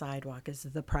behind the sidewalk is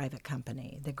the private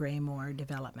company, the Graymore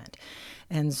Development.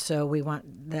 And so we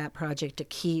want that project to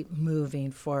keep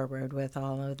moving forward with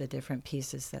all of the different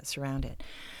pieces that surround it.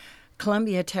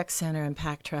 Columbia Tech Center and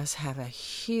Pac Trust have a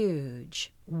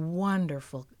huge,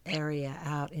 wonderful area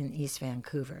out in East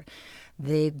Vancouver.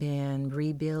 They've been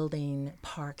rebuilding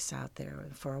parks out there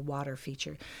for a water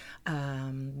feature.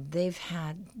 They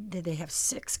have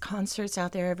 6 concerts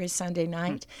out there every Sunday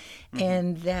night,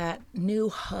 and that new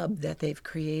hub that they've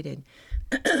created.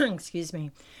 Excuse me.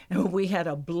 We had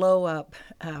a blow-up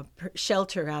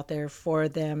shelter out there for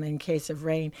them in case of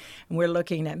rain, and we're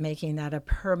looking at making that a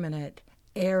permanent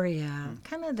area,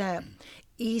 kind of that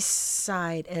east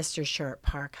side Esther Sharp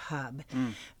Park hub.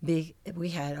 We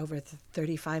had over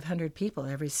 3,500 people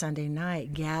every Sunday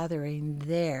night gathering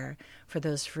there for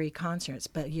those free concerts.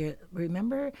 But you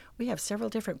remember, we have several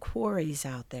different quarries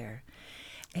out there.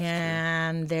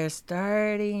 And they're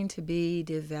starting to be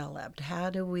developed. How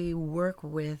do we work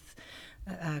with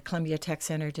Columbia Tech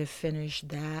Center to finish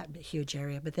that huge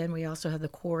area? But then we also have the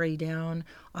quarry down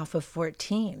off of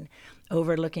 14,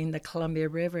 overlooking the Columbia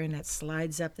River, and it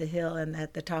slides up the hill, and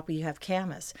at the top you have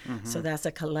Camas. So that's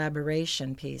a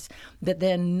collaboration piece. But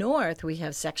then north we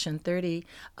have Section 30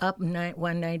 up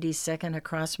 192nd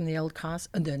across from the old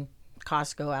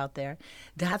Costco out there.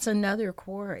 That's another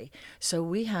quarry. So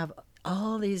we have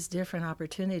all these different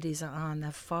opportunities on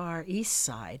the far east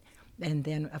side. And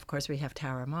then, of course, we have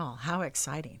Tower Mall. How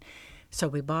exciting. So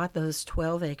we bought those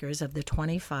 12 acres of the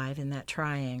 25 in that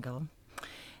triangle,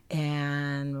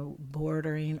 and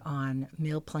bordering on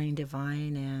Mill Plain,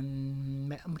 Divine, and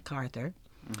MacArthur.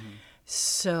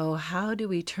 So how do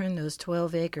we turn those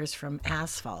 12 acres from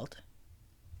asphalt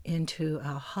into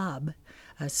a hub,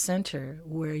 a center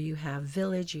where you have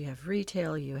village, you have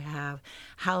retail, you have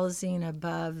housing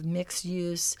above, mixed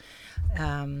use,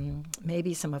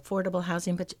 maybe some affordable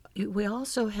housing, but we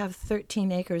also have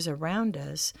 13 acres around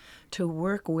us to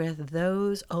work with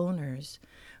those owners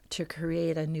to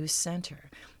create a new center.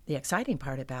 The exciting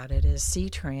part about it is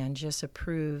CTRAN just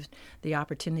approved the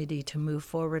opportunity to move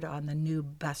forward on the new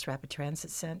bus rapid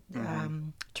transit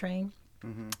train.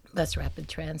 Bus rapid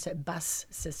transit bus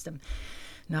system,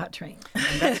 not train.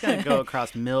 And that's going to go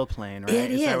across Mill Plain, right? It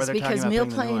that where is, they're because talking Mill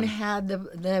about putting the new Plain one? had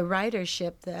the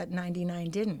ridership that 99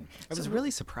 didn't. I was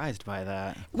really surprised by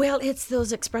that. Well, it's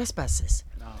those express buses.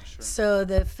 Oh, sure. So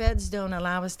the feds don't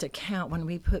allow us to count when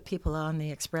we put people on the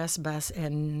express bus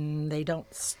and they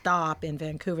don't stop in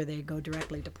Vancouver, they go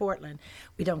directly to Portland.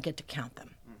 We don't get to count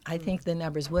them. I think the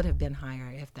numbers would have been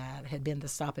higher if that had been the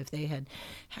stop, if they had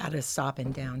had a stop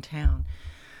in downtown.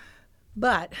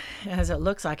 But as it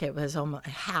looks like, it was almost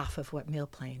half of what Mill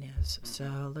Plain is. So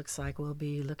it looks like we'll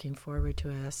be looking forward to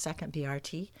a second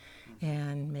BRT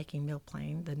and making Mill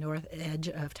Plain the north edge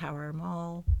of Tower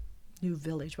Mall New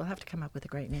Village. We'll have to come up with a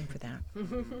great name for that.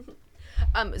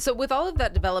 So with all of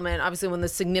that development, obviously one of the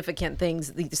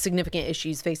significant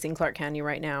issues facing Clark County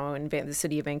right now and the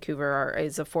city of Vancouver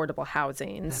is affordable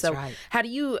housing. That's so right. how do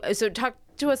you, talk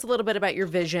to us a little bit about your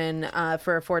vision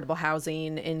for affordable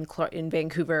housing in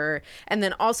Vancouver, and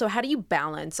then also how do you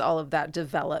balance all of that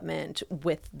development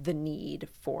with the need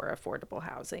for affordable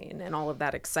housing and all of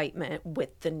that excitement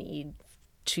with the need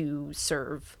to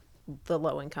serve the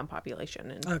low-income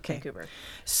population in Vancouver?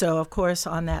 So, of course,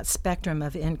 on that spectrum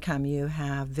of income, you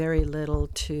have very little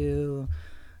to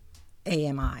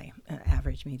AMI,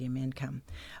 average medium income.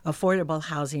 Affordable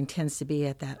housing tends to be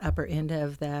at that upper end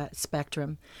of that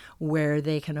spectrum where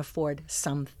they can afford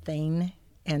something.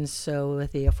 And so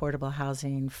with the Affordable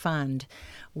Housing Fund,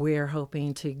 we're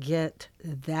hoping to get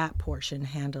that portion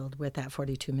handled with that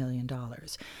 $42 million.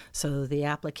 So the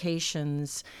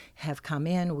applications have come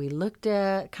in. We looked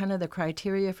at kind of the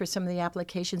criteria for some of the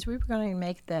applications. We were going to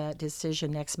make that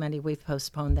decision next Monday. We've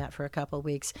postponed that for a couple of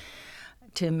weeks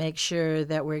to make sure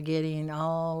that we're getting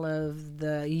all of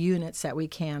the units that we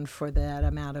can for that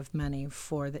amount of money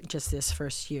for just this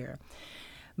first year.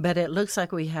 But it looks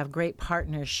like we have great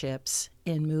partnerships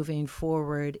in moving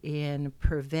forward in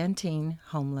preventing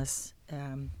homeless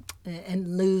and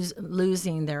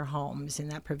losing their homes in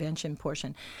that prevention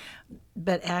portion,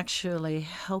 but actually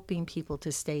helping people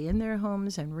to stay in their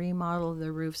homes and remodel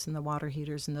the roofs and the water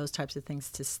heaters and those types of things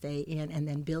to stay in and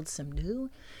then build some new.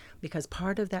 Because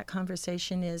part of that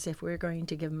conversation is if we're going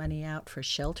to give money out for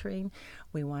sheltering,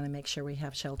 we want to make sure we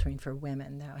have sheltering for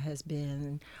women. That has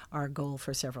been our goal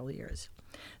for several years.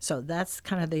 So that's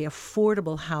kind of the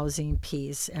affordable housing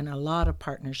piece and a lot of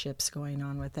partnerships going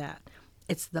on with that.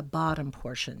 It's the bottom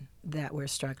portion that we're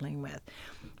struggling with.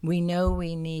 We know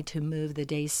we need to move the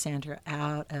day center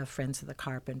out of Friends of the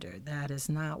Carpenter. That is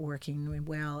not working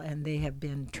well, and they have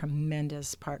been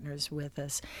tremendous partners with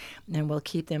us, and we'll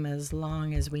keep them as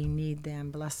long as we need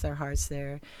them. Bless their hearts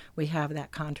there. We have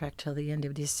that contract till the end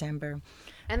of December.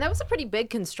 And that was a pretty big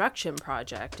construction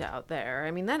project out there.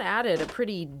 I mean, that added a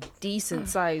pretty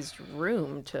decent-sized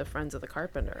room to Friends of the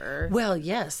Carpenter. Well,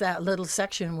 yes, that little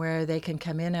section where they can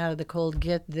come in out of the cold,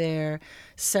 get their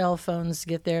cell phones,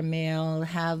 get their mail,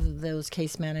 have those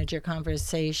case manager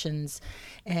conversations,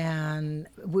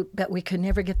 but we could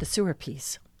never get the sewer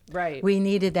piece. Right. We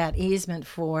needed that easement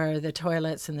for the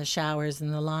toilets and the showers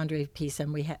and the laundry piece,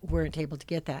 and we weren't able to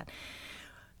get that.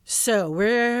 So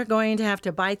we're going to have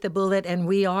to bite the bullet, and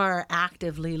we are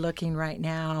actively looking right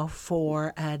now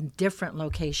for a different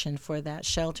location for that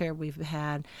shelter. We've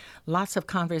had lots of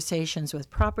conversations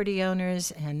with property owners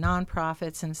and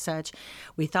nonprofits and such.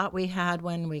 We thought we had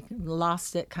one. We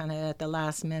lost it kind of at the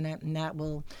last minute, and that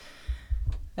was...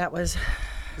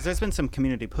 Because there's been some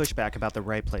community pushback about the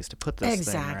right place to put this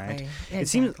thing, right? Exactly. It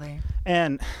seems,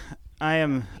 and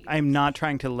I'm not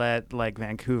trying to let like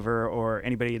Vancouver or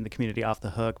anybody in the community off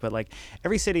the hook, but like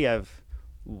every city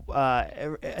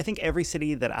I think every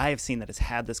city that I have seen that has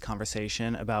had this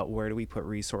conversation about where do we put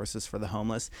resources for the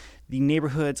homeless, the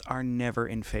neighborhoods are never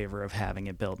in favor of having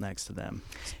it built next to them.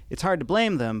 It's hard to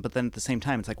blame them, but then at the same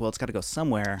time, it's like, well, it's got to go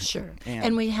somewhere. Sure.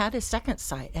 And we had a second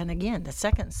site. And again, the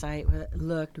second site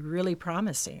looked really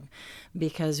promising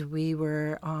because we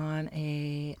were on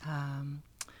a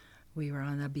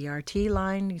BRT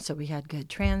line, so we had good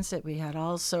transit. We had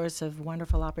all sorts of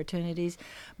wonderful opportunities.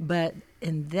 But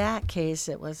in that case,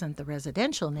 it wasn't the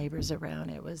residential neighbors around.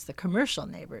 It was the commercial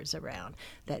neighbors around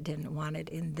that didn't want it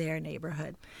in their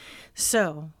neighborhood.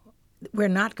 So we're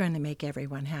not going to make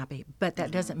everyone happy, but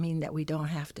that doesn't mean that we don't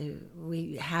have to.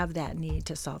 We have that need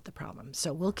to solve the problem.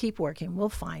 So we'll keep working. We'll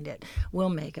find it. We'll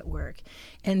make it work.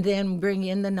 And then bring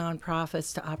in the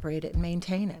nonprofits to operate it and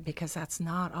maintain it, because that's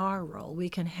not our role. We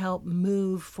can help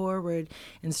move forward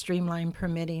and streamline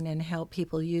permitting and help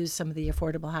people use some of the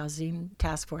Affordable Housing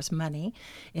Task Force money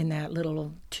in that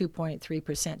little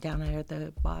 2.3% down there at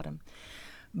the bottom.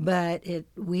 But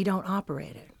we don't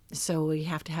operate it. So we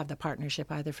have to have the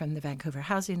partnership either from the Vancouver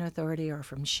Housing Authority or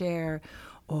from SHARE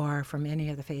or from any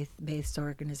of the faith-based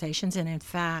organizations. And in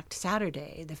fact,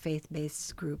 Saturday, the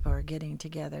faith-based group are getting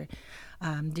together,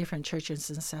 different churches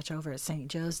and such over at St.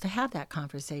 Joe's to have that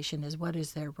conversation is what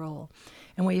is their role.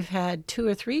 And we've had 2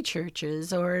 or 3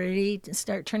 churches already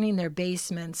start turning their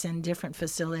basements and different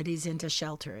facilities into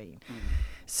sheltering. Mm-hmm.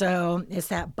 So it's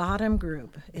that bottom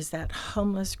group, is that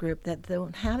homeless group that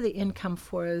don't have the income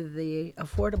for the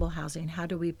affordable housing. How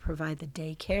do we provide the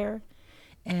daycare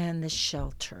and the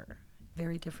shelter?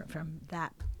 Very different from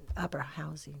that upper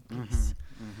housing piece.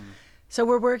 Mm-hmm. Mm-hmm. So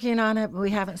we're working on it.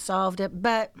 We haven't solved it,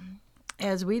 but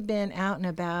as we've been out and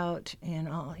about in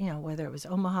all, whether it was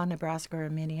Omaha, Nebraska, or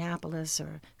Minneapolis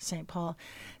or St. Paul,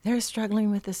 they're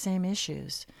struggling with the same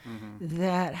issues.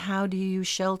 That how do you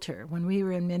shelter? When we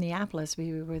were in Minneapolis,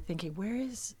 we were thinking,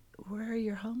 where are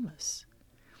your homeless?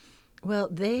 Well,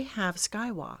 they have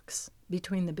skywalks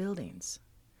between the buildings,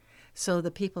 so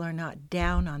the people are not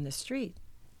down on the street.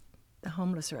 The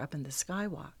homeless are up in the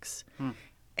skywalks. And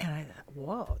I thought,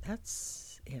 whoa,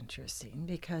 that's interesting,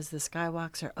 because the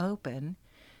skywalks are open,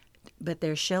 but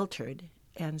they're sheltered,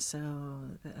 and so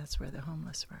that's where the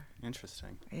homeless were.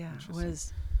 Interesting. Yeah, Interesting.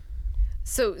 was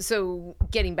So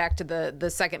getting back to the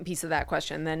second piece of that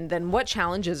question, then what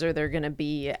challenges are there going to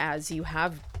be as you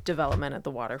have development at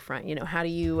the waterfront? How do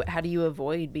you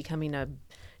avoid becoming a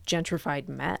gentrified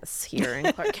mess here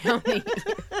in Clark County?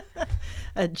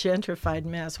 a gentrified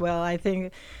mess. Well, I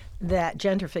think that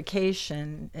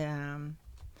gentrification.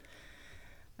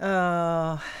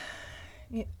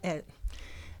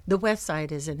 The west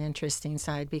side is an interesting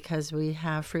side because we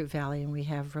have Fruit Valley and we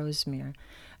have Rosemere,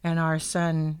 and our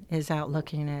son is out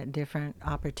looking at different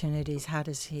opportunities.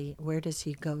 Where does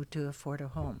he go to afford a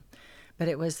home? But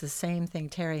it was the same thing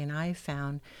Terry and I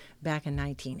found back in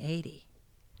 1980.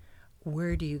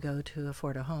 Where do you go to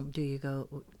afford a home? Do you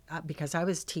go, because I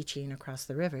was teaching across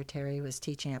the river, Terry was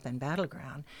teaching up in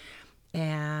Battleground,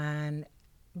 and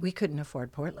we couldn't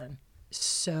afford Portland.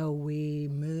 So we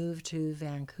moved to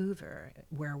Vancouver,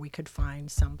 where we could find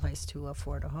some place to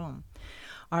afford a home.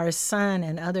 Our son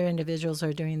and other individuals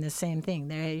are doing the same thing.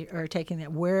 They are taking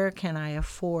that, where can I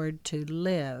afford to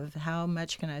live? How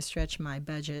much can I stretch my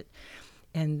budget?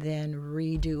 And then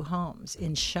redo homes.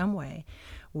 In Shumway,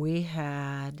 we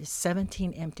had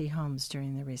 17 empty homes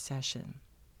during the recession.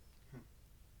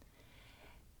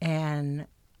 And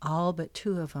all but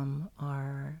 2 of them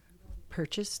are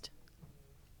purchased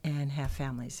and have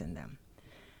families in them.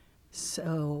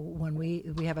 So when we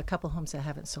have a couple homes that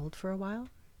haven't sold for a while,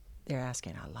 they're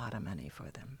asking a lot of money for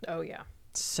them. Oh, yeah.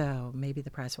 So maybe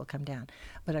the price will come down.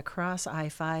 But across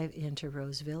I-5 into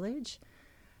Rose Village,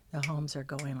 the homes are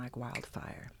going like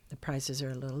wildfire. The prices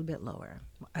are a little bit lower.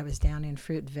 I was down in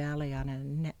Fruit Valley on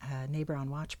a neighbor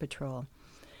on watch patrol,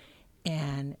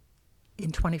 and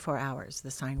in 24 hours,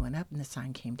 the sign went up and the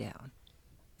sign came down,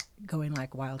 going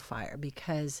like wildfire,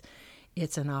 because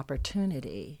it's an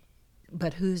opportunity.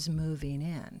 But who's moving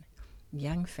in?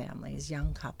 Young families,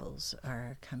 young couples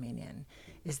are coming in.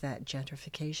 Is that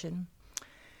gentrification?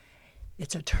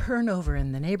 It's a turnover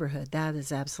in the neighborhood, that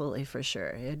is absolutely for sure.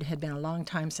 It had been a long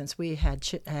time since we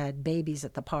had babies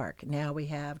at the park. Now we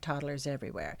have toddlers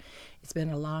everywhere. It's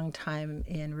been a long time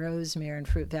in Rosemere and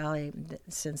Fruit Valley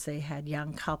since they had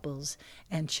young couples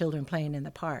and children playing in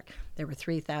the park. There were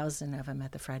 3,000 of them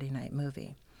at the Friday night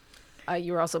movie.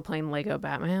 You were also playing Lego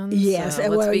Batman. Yes, so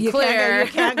let's be clear.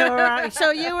 You can't go around.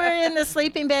 So you were in the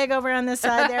sleeping bag over on this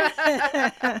side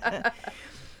there.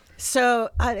 So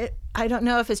I don't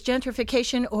know if it's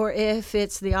gentrification or if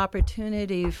it's the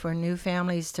opportunity for new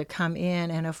families to come in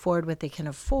and afford what they can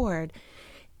afford.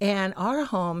 And our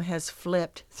home has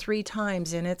flipped 3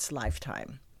 times in its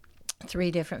lifetime.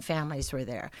 3 different families were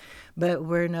there. But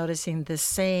we're noticing the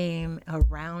same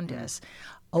around us.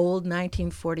 Old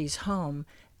 1940s home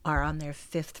are on their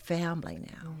 5th family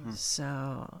now.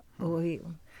 So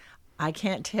I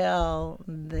can't tell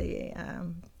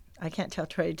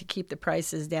Troy to keep the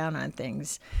prices down on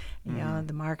things. You know,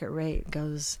 the market rate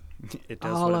goes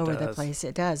all over the place.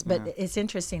 It does. But it's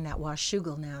interesting that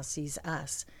Washougal now sees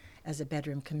us as a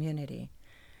bedroom community,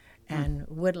 and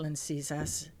Woodland sees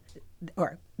us,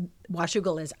 or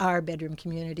Washougal is our bedroom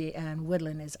community, and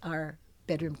Woodland is our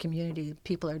bedroom community.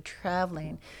 People are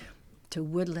traveling to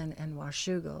Woodland and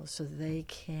Washougal so they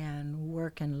can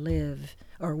work and live,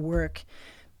 or work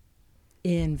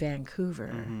in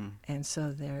Vancouver, and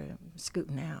so they're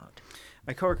scooting out.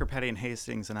 My coworker Patty and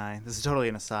Hastings and I, this is totally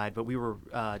an aside, but we were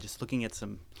just looking at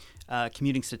some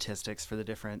commuting statistics for the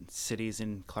different cities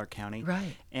in Clark County.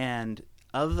 Right. And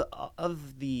of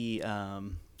the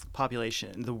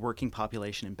population, the working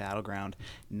population in Battleground,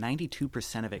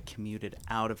 92% of it commuted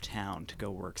out of town to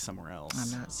go work somewhere else.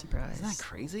 I'm not surprised. Isn't that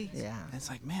crazy? Yeah. It's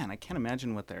like, man, I can't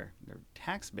imagine what their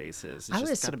tax base is. It's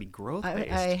just got to be growth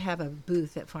based. I have a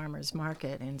booth at Farmers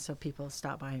Market, and so people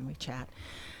stop by and we chat.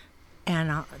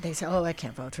 And they say, oh, I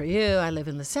can't vote for you. I live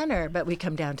in the center. But we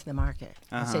come down to the market.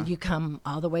 I said, you come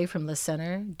all the way from the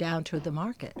center down to the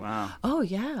market. Wow. Oh,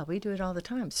 yeah, we do it all the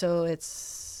time. So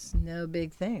it's no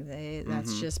big thing.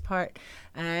 That's just part.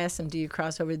 I asked them, do you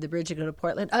cross over the bridge to go to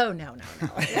Portland? Oh, no.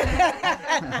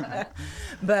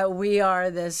 But we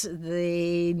are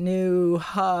the new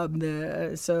hub.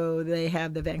 So they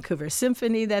have the Vancouver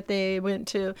Symphony that they went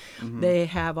to. They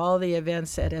have all the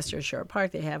events at Esther Shore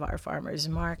Park. They have our farmers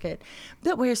market.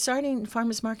 But we're starting,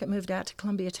 farmers market moved out to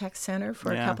Columbia Tech Center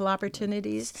for a couple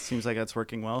opportunities. Seems like that's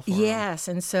working well for them. Yes,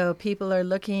 and so people are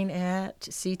looking at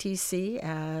CTC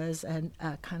as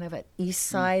a kind of an east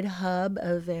side hub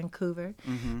of Vancouver.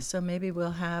 So maybe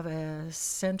we'll have a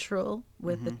central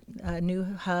with a new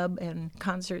hub and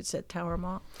concerts at Tower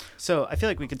Mall. So I feel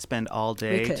like we could spend all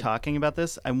day could. talking about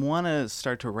this. I want to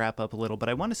start to wrap up a little, but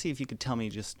I want to see if you could tell me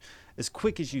just as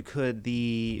quick as you could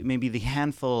maybe the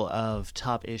handful of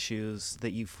top issues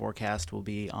that you forecast will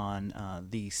be on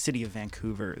the City of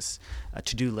Vancouver's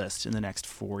to-do list in the next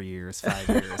 4 years, 5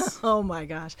 years. Oh my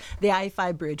gosh. The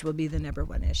I-5 bridge will be the number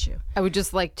one issue. I would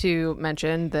just like to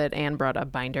mention that Anne brought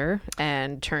up Binder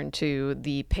and turned to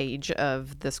the page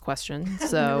of this question.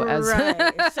 So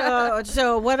right.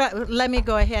 So let me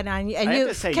go ahead and I have you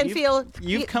to say,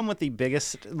 you've come with the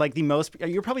biggest, like the most,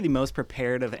 you're probably the most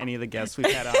prepared of any of the guests we've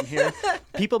had on here.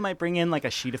 People might bring in like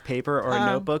a sheet of paper or a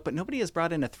notebook, but nobody has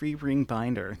brought in a 3-ring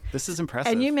binder. This is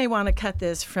impressive. And you may want to cut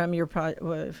this from your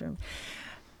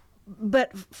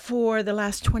but for the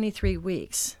last 23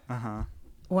 weeks,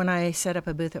 when I set up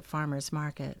a booth at Farmers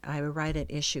Market, I would write an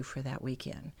issue for that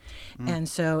weekend. And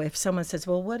so if someone says,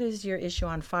 well, what is your issue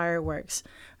on fireworks?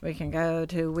 We can go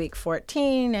to week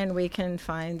 14 and we can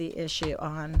find the issue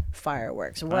on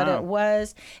fireworks, what it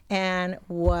was and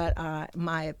what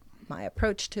my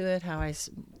approach to it, how I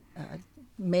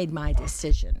made my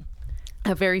decision.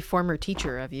 a very former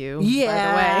teacher of you,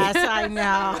 Yes, by the way. I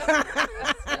know.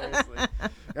 Seriously.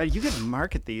 You could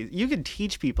market these. You could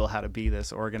teach people how to be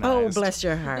this Oh, organized. bless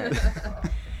your heart.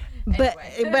 But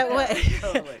what,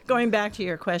 going back to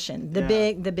your question, the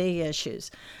big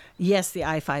issues. Yes, the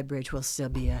I-5 bridge will still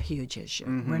be a huge issue.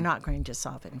 We're not going to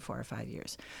solve it in 4 or 5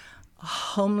 years.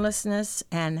 Homelessness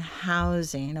and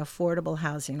housing, affordable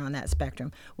housing on that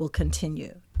spectrum, will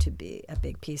continue to be a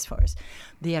big piece for us.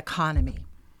 The economy.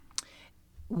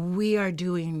 We are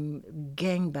doing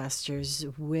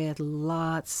gangbusters with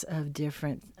lots of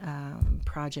different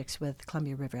projects with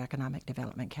Columbia River Economic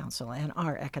Development Council and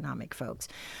our economic folks.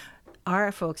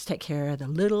 Our folks take care of the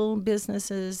little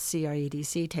businesses.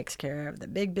 CREDC takes care of the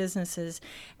big businesses,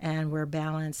 and we're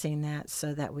balancing that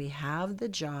so that we have the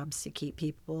jobs to keep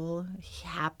people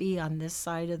happy on this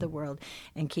side of the world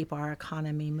and keep our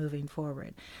economy moving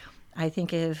forward. I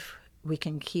think if we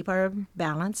can keep our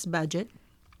balanced budget,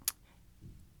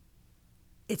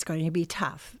 it's going to be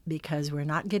tough because we're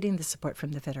not getting the support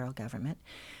from the federal government.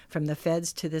 From the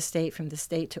feds to the state, from the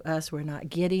state to us, we're not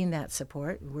getting that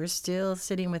support. We're still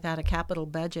sitting without a capital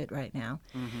budget right now.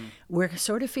 We're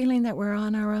sort of feeling that we're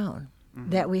on our own,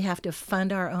 that we have to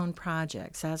fund our own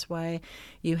projects. That's why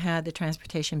you had the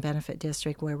Transportation Benefit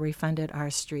District where we funded our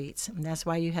streets. And that's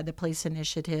why you had the police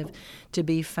initiative to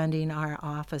be funding our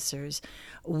officers.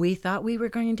 We thought we were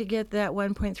going to get that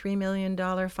 $1.3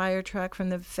 million fire truck from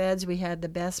the feds. We had the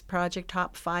best project,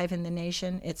 top 5 in the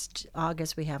nation. It's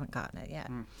August. We haven't gotten it yet.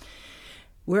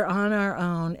 We're on our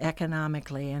own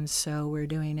economically, and so we're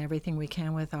doing everything we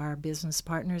can with our business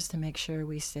partners to make sure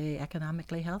we stay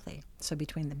economically healthy. So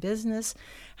between the business,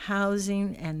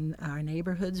 housing, and our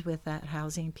neighborhoods with that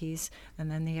housing piece, and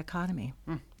then the economy.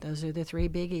 Those are the 3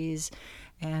 biggies,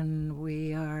 and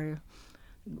we are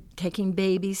taking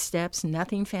baby steps,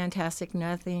 nothing fantastic,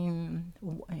 nothing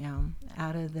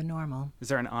out of the normal. Is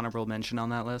there an honorable mention on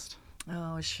that list?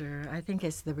 Oh, sure. I think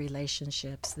it's the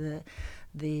relationships, the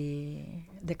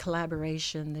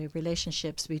collaboration, the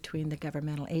relationships between the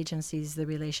governmental agencies, the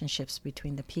relationships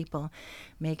between the people,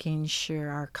 making sure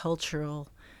our cultural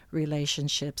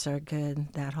relationships are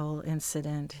good. That whole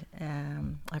incident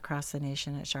across the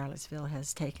nation at Charlottesville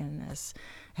has taken us,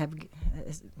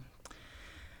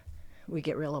 we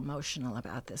get real emotional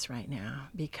about this right now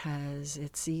because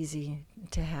it's easy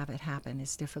to have it happen.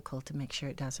 It's difficult to make sure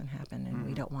it doesn't happen, and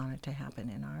we don't want it to happen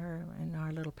in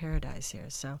our little paradise here.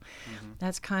 So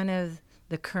that's kind of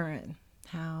the current.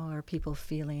 How are people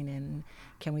feeling, and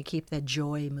can we keep the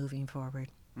joy moving forward?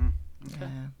 Okay.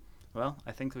 Well,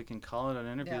 I think we can call it an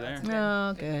interview there.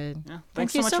 Oh, good. Yeah.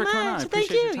 Thank Thanks you so much for coming on. I Thank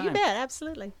appreciate you. your time. You bet.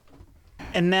 Absolutely.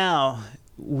 And now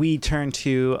we turn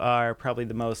to our probably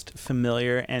the most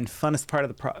familiar and funnest part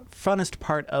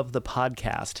of the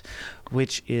podcast,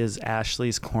 which is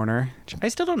Ashley's Corner. I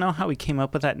still don't know how we came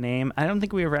up with that name. I don't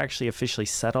think we ever actually officially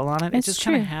settled on it. It's it just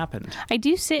kind of true. happened. I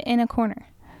do sit in a corner.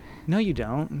 No, you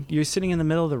don't. You're sitting in the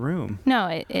middle of the room. No,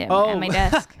 at Oh. my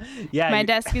desk. Yeah, My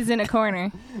desk is in a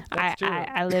corner. That's true.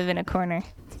 I live in a corner.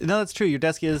 No, that's true. Your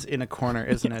desk is in a corner,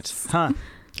 isn't it? Huh.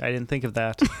 I didn't think of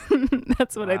that.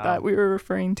 That's what I thought we were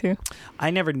referring to.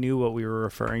 I never knew what we were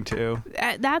referring to.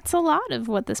 That's a lot of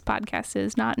what this podcast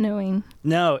is, not knowing.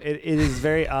 No, it is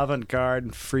very avant-garde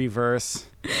and free verse.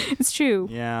 It's true.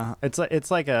 Yeah, it's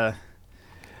like a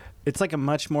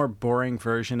much more boring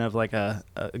version of like a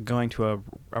going to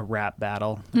a rap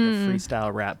battle, like a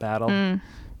freestyle rap battle.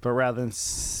 But rather than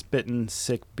spitting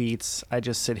sick beats, I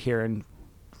just sit here and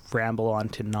ramble on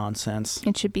to nonsense.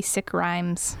 It should be sick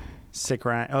rhymes. Sick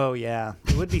rhyme. Oh yeah,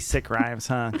 it would be sick rhymes,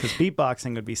 huh? Because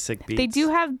beatboxing would be sick beats. They do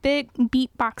have big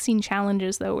beatboxing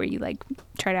challenges though, where you like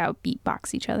try to out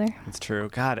beatbox each other. It's true.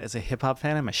 God, as a hip hop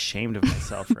fan, I'm ashamed of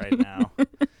myself right now.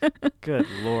 Good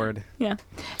Lord. Yeah.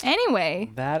 Anyway,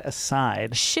 That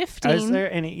aside, shifting. is there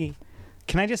any?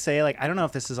 Can I just say, like, I don't know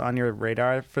if this is on your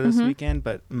radar for this weekend,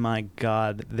 but my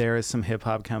God, there is some hip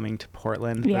hop coming to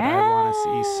Portland that I want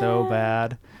to see so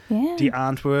bad. Yeah.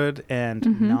 D'Antwoord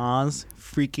and Nas,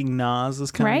 freaking Nas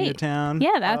is coming to town.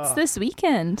 Yeah, that's this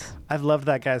weekend. I've loved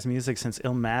that guy's music since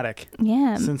Illmatic.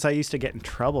 Yeah. Since I used to get in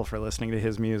trouble for listening to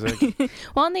his music.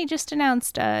 Well, and they just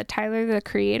announced Tyler the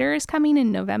Creator is coming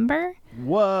in November.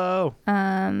 Whoa.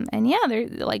 And yeah, they're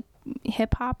like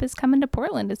hip hop is coming to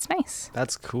Portland. It's nice.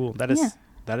 That's cool. That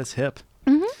is hip.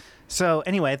 So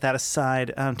anyway, that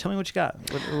aside, tell me what you got.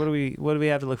 What do we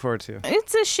have to look forward to?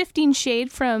 It's a shifting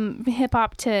shade from hip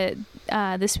hop to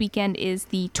this weekend is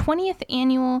the 20th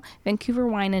annual Vancouver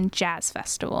Wine and Jazz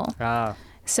Festival.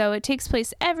 So it takes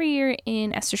place every year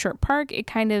in Esther Short Park. It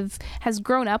kind of has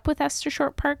grown up with Esther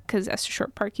Short Park because Esther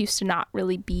Short Park used to not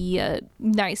really be a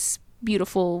nice,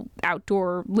 beautiful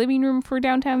outdoor living room for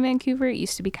downtown Vancouver. It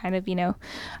used to be kind of,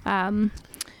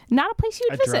 not a place you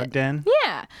would visit. A drug den?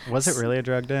 Yeah. Was it really a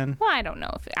drug den? Well, I don't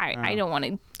know if I don't want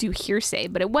to do hearsay,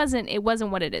 but it wasn't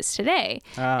what it is today.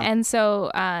 And so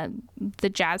the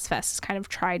Jazz Fest has kind of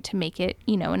tried to make it,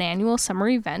 an annual summer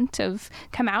event of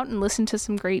come out and listen to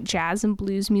some great jazz and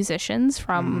blues musicians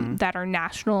from that are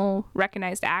national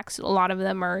recognized acts. A lot of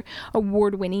them are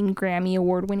award-winning, Grammy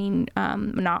award-winning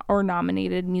or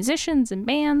nominated musicians and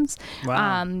bands.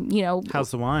 Wow.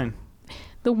 How's the wine?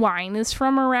 The wine is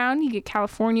from around. You get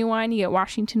California wine, you get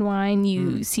Washington wine,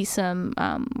 you see some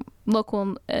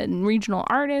local and regional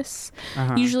artists,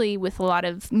 usually with a lot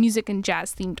of music and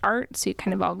jazz themed art, so it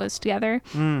kind of all goes together.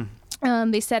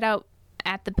 They set out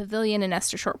at the pavilion in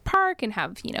Esther Short Park and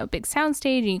have a big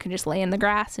soundstage, and you can just lay in the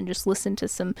grass and just listen to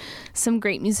some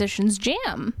great musicians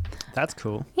jam. That's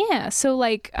cool. Yeah, so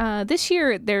like this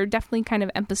year they're definitely kind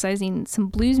of emphasizing some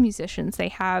blues musicians. They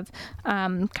have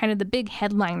kind of the big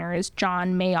headliner is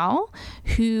John Mayall,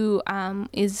 who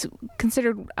is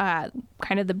considered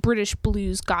kind of the British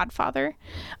blues godfather.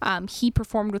 He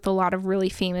performed with a lot of really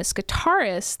famous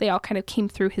guitarists. They all kind of came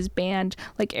through his band,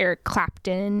 like Eric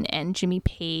Clapton and Jimmy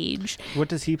Page. What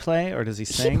does he play, or does he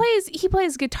sing? He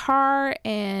plays guitar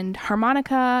and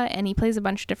harmonica, and he plays a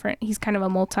bunch of different. He's kind of a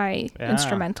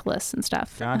multi-instrumentalist and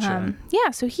stuff. Gotcha.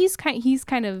 So he's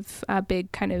kind of a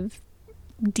big kind of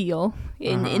deal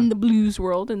in the blues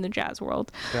world, in the jazz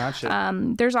world. Gotcha.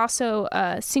 There's also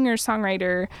a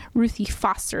singer-songwriter, Ruthie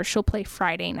Foster. She'll play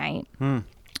Friday night.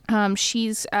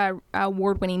 She's a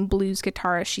award-winning blues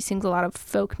guitarist. She sings a lot of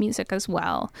folk music as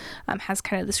well. Has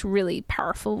kind of this really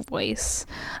powerful voice.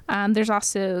 There's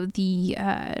also the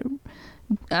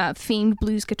famed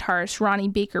blues guitarist Ronnie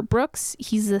Baker Brooks.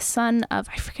 He's the son of,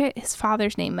 I forget his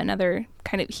father's name,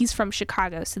 he's from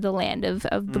Chicago, so the land of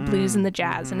the blues and the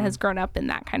jazz, and has grown up in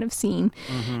that kind of scene,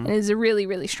 and is a really,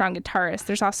 really strong guitarist.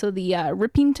 There's also the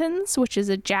Rippingtons, which is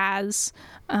a jazz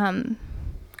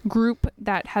group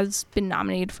that has been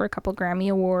nominated for a couple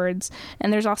Grammy Awards.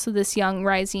 And there's also this young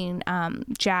rising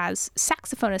jazz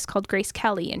saxophonist called Grace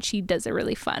Kelly, and she does a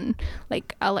really fun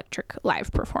electric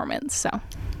live performance. So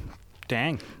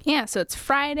Dang. yeah, so it's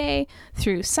Friday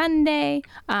through Sunday.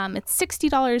 It's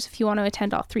 $60 if you want to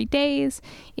attend all 3 days.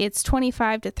 It's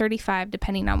 $25 to $35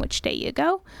 depending on which day you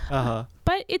go.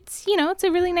 But it's it's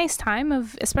a really nice time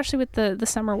of, especially with the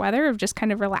summer weather, of just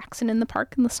kind of relaxing in the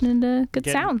park and listening to good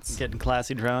sounds. Getting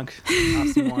classy drunk off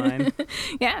some wine.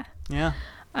 Yeah. Yeah.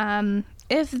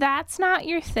 If that's not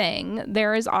your thing,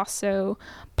 there is also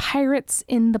Pirates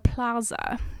in the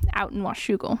Plaza out in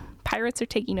Washougal. Pirates are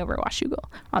taking over Washougal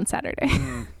on Saturday.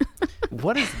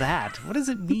 What is that? What does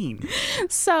it mean?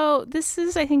 So this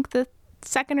is, I think, the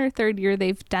second or third year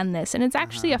they've done this, and it's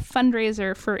actually a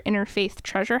fundraiser for Interfaith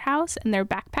Treasure House and their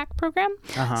backpack program.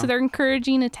 So they're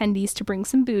encouraging attendees to bring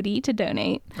some booty to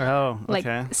donate, Oh, like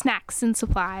okay. snacks and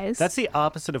supplies. That's the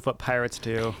opposite of what pirates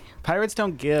do. Pirates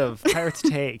don't give, pirates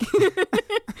take.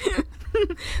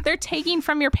 They're taking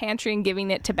from your pantry and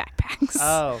giving it to backpacks.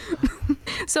 Oh,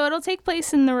 So it'll take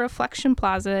place in the Reflection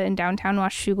Plaza in downtown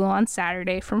Washougal on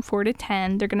Saturday from 4 to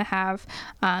 10. They're going to have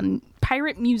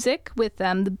pirate music with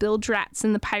the Bilge Rats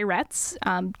and the Pirates,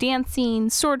 dancing,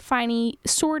 sword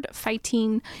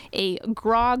fighting, a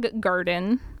grog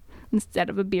garden. Instead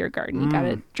of a beer garden, you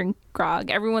gotta drink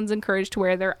grog. Everyone's encouraged to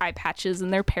wear their eye patches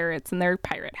and their parrots and their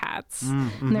pirate hats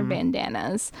and their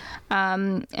bandanas.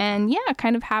 And yeah,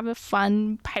 kind of have a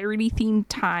fun piratey themed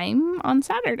time on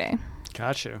Saturday.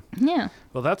 gotcha. Yeah.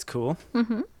 Well, that's cool.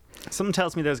 Mm-hmm. Something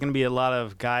tells me there's going to be a lot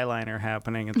of guy liner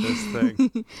happening at this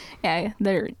thing. Yeah,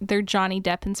 they're Johnny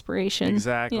Depp inspiration.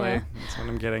 Exactly. Yeah. That's what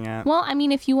I'm getting at. Well, I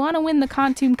mean, if you want to win the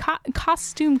costume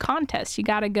contest, you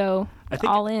got to go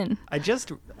all in. I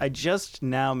just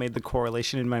now made the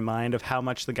correlation in my mind of how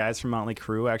much the guys from Motley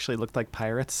Crue actually looked like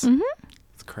pirates. Mm-hmm.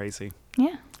 It's crazy.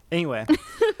 Yeah. Anyway,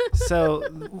 so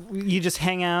you just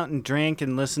hang out and drink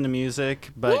and listen to music,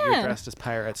 but you're Yeah. dressed as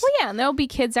pirates. Well, yeah, and there'll be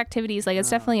kids' activities. Like, it's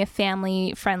definitely a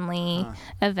family-friendly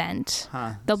event.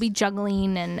 There'll be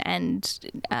juggling and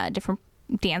different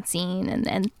dancing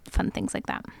and fun things like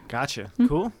that. Gotcha.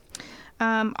 Cool.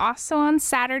 Also on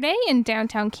Saturday in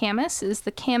downtown Camas is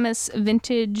the Camas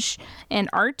Vintage and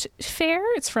Art Fair.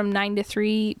 It's from 9 to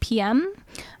 3 p.m.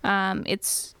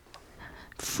 It's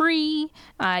free.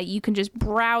 You can just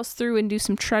browse through and do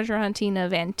some treasure hunting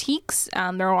of antiques.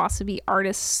 There will also be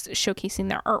artists showcasing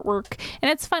their artwork,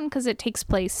 and it's fun because it takes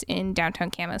place in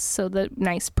downtown Camas. So the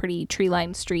nice, pretty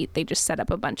tree-lined street, they just set up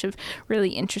a bunch of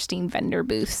really interesting vendor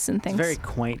booths and things. It's very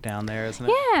quaint down there, isn't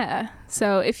it? Yeah.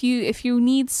 So if you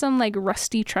need some like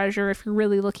rusty treasure, if you're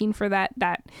really looking for that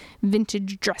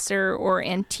vintage dresser or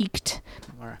antiqued,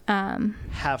 Or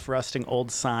half rusting old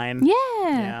sign. yeah.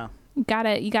 Yeah. You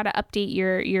gotta update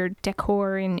your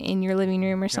decor in your living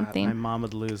room or God, something. my mom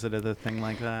would lose it at a thing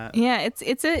like that. Yeah,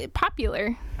 it's a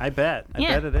popular. I bet. I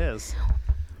Yeah. bet it is.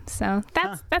 So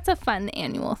that's a fun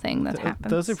annual thing that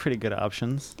happens. Those are pretty good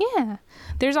options. Yeah.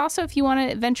 There's also, if you want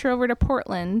to venture over to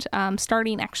Portland,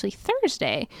 starting actually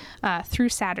Thursday through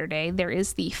Saturday, there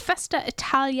is the Festa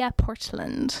Italia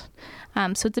Portland.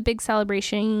 So it's a big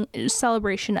celebration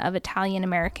of Italian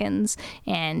Americans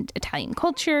and Italian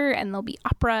culture, and there'll be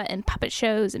opera and puppet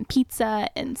shows and pizza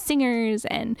and singers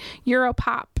and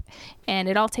Europop, and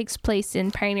it all takes place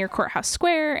in Pioneer Courthouse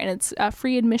Square, and it's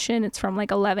free admission. It's from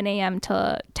like 11 a.m.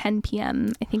 to 10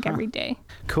 p.m. I think every day.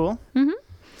 Cool.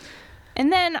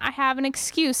 And then I have an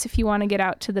excuse if you want to get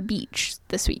out to the beach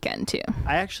this weekend too.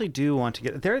 I actually do want to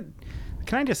get there.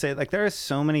 Can I just say, like, there are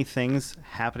so many things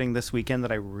happening this weekend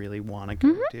that I really want to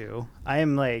go do. I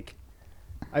am like,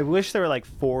 I wish there were like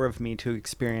 4 of me to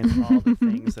experience all the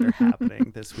things that are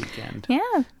happening this weekend.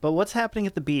 Yeah. But what's happening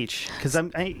at the beach? Because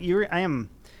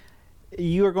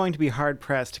you are going to be hard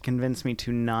pressed to convince me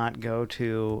to not go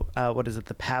to what is it,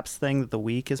 the PAPS thing that the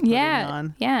Week is putting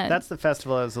on? Yeah. That's the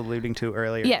festival I was alluding to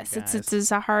earlier. Yes, you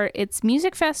guys. it's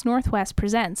Music Fest Northwest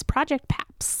presents Project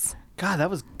PAPS. God, that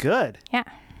was good. Yeah.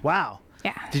 Wow.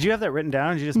 Yeah. Did you have that written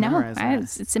down or did you just No, memorize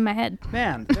that? it's in my head.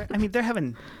 Man, they're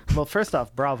having, well, first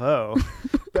off, bravo.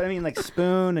 But I mean, like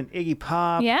Spoon and Iggy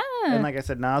Pop. Yeah. And like I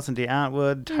said, Niles and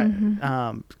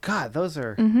Deontwood. God, those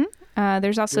are.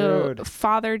 There's also Dude.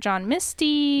 Father John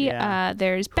Misty. Yeah.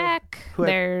 There's Beck. Who I've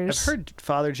There's heard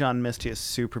Father John Misty is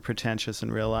super pretentious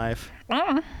in real life.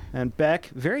 Ah. And Beck,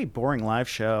 very boring live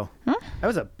show. I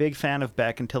was a big fan of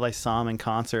Beck until I saw him in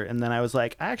concert. And then I was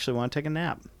like, I actually want to take a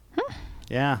nap.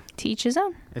 Yeah, to each his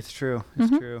own. it's true. It's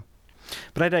true.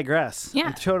 But I digress. Yeah.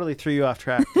 I totally threw you off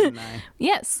track, didn't I?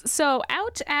 Yes. So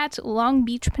out at Long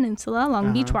Beach Peninsula,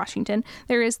 Long Beach, Washington,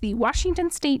 there is the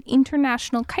Washington State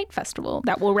International Kite Festival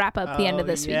that will wrap up the end of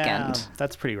this weekend.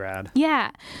 That's pretty rad.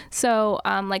 Yeah. So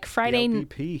like Friday.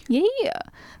 LBP. Yeah.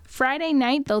 Friday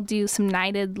night they'll do some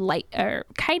lighted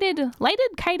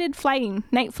kited flying,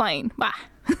 night flying. Bah.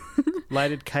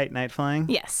 Lighted kite night flying?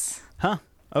 Yes. Huh.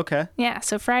 Okay. Yeah,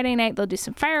 so Friday night they'll do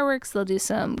some fireworks, they'll do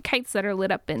some kites that are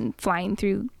lit up and flying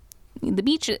through the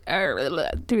beach or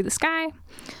through the sky.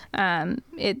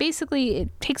 It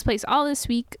takes place all this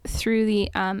week through the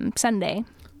Sunday.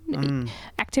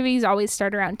 Activities always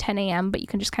start around 10 a.m., but you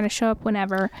can just kind of show up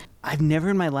whenever. I've never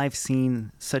in my life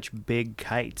seen such big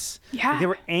kites. Yeah. Like, they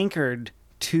were anchored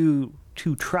to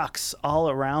trucks all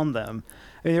around them.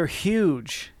 I mean, they're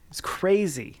huge. It's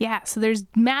crazy. Yeah, so there's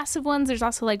massive ones. There's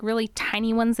also like really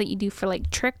tiny ones that you do for like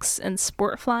tricks and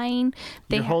sport flying.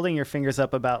 You're holding your fingers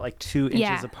up about like 2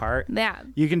 inches apart. Yeah.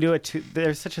 You can do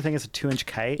there's such a thing as a 2-inch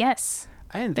kite. Yes.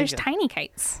 I didn't There's think tiny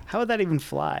kites. How would that even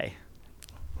fly?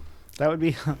 That would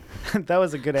be that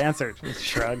was a good answer. Just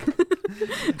shrug.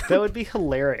 That would be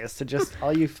hilarious to just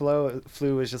all you flew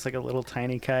was just like a little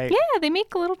tiny kite. Yeah, they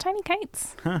make little tiny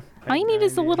kites. All you need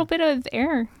is a little bit of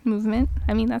air movement.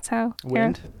 I mean, that's how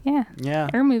Wind? Yeah.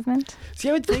 air movement. See,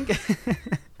 I would think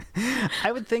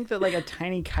I would think that like a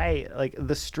tiny kite, like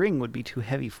the string would be too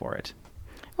heavy for it.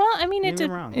 Well, I mean, Maybe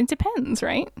I'm wrong. it depends,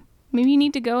 right? Maybe you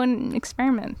need to go and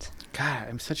experiment. God,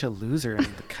 I'm such a loser in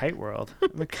the kite world.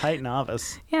 I'm a kite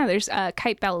novice. Yeah, there's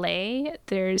kite ballet.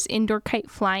 There's indoor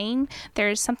kite flying.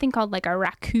 There's something called like a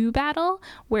raku battle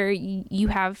where you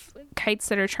have kites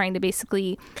that are trying to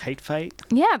basically, Kite fight?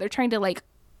 yeah, they're trying to like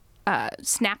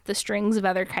snap the strings of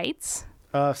other kites.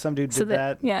 If some dude did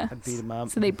that, yeah, I'd beat him up.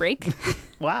 so they break.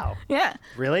 Wow. Yeah,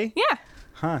 Really? yeah.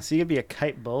 Huh. So you could be a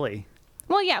kite bully.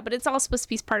 Well, yeah, but it's all supposed to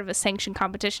be part of a sanctioned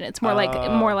competition. It's more like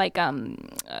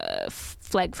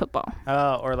flag football.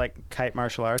 Oh, or like kite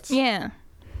martial arts. Yeah,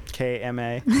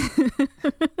 KMA.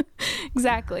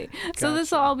 exactly. So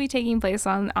this will Gotcha. all be taking place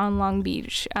on Long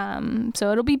Beach.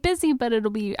 So it'll be busy, but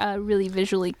it'll be really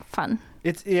visually fun.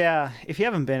 If you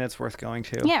haven't been, it's worth going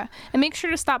to. Yeah, and make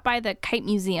sure to stop by the Kite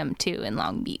Museum too in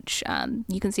Long Beach.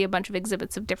 You can see a bunch of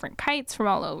exhibits of different kites from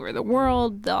all over the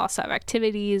world. They'll also have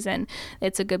activities, and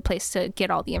it's a good place to get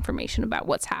all the information about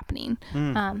what's happening.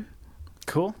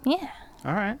 Cool. Yeah.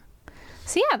 All right.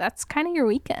 So yeah, that's kind of your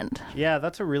weekend. Yeah,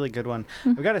 that's a really good one.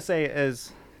 I've got to say,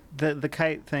 is the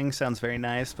kite thing sounds very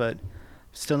nice, but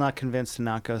still not convinced to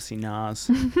not go see Nas.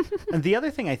 And the other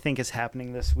thing I think is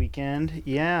happening this weekend,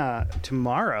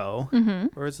 tomorrow,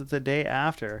 or is it the day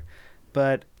after?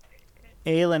 But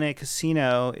A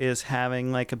Casino is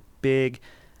having like a big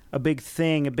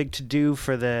thing, a big to-do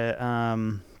for the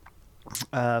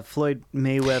Floyd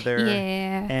Mayweather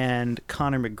and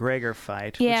Conor McGregor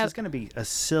fight, which is going to be a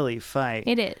silly fight.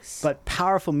 It is. But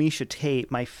powerful Misha Tate,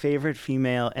 my favorite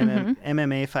female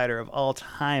MMA fighter of all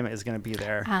time, is going to be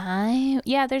there.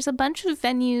 There's a bunch of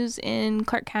venues in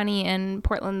Clark County and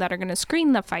Portland that are going to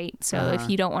screen the fight. So if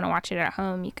you don't want to watch it at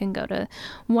home, you can go to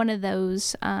one of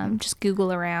those. Just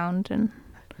Google around and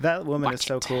That woman is watch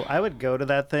so it. cool. I would go to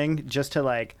that thing just to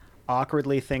like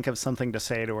awkwardly think of something to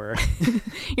say to her.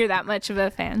 You're that much of a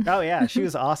fan. Oh yeah, she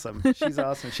was awesome. She's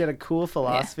awesome. She had a cool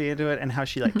philosophy into it, and how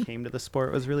she like came to the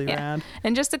sport was really rad.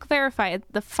 And just to clarify,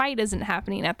 the fight isn't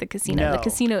happening at the casino. No. The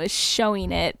casino is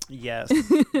showing it Yes,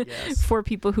 yes. for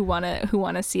people who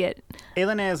wanna see it.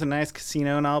 Elena is a nice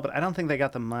casino and all, but I don't think they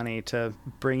got the money to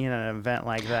bring in an event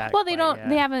like that. Well, they quite don't. yet.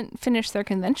 They haven't finished their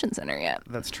convention center yet.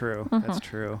 That's true. That's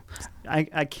true.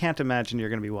 I can't imagine you're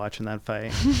going to be watching that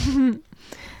fight.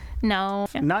 No.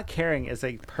 Not caring is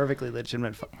a perfectly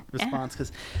legitimate response,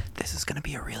 because this is going to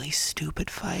be a really stupid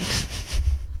fight.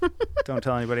 Don't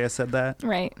tell anybody I said that.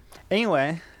 Right.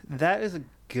 Anyway, that is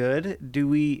good.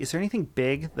 Is there anything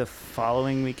big the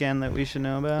following weekend that we should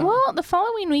know about? Well, the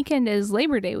following weekend is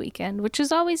Labor Day weekend, which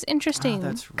is always interesting.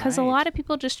 that's Because a right. lot of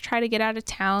people just try to get out of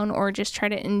town or just try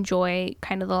to enjoy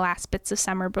kind of the last bits of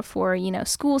summer before,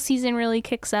 school season really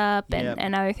kicks up Yep.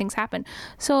 and other things happen.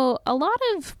 So a lot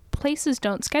of places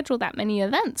don't schedule that many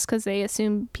events because they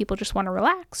assume people just want to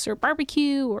relax or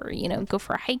barbecue or go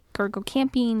for a hike or go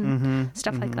camping,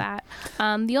 stuff like that.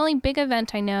 The only big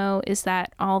event I know is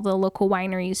that all the local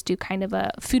wineries do kind of a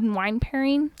food and wine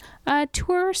pairing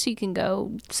tour, so you can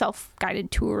go self-guided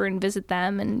tour and visit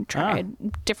them and try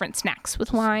different snacks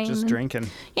with wine. Just drinking.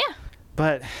 Yeah.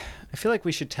 But I feel like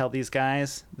we should tell these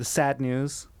guys the sad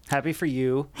news. Happy for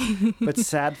you, but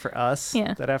sad for us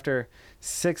Yeah. that after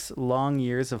 6 long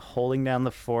years of holding down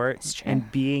the fort It's true. and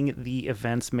being the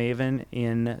events maven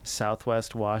in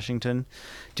Southwest Washington,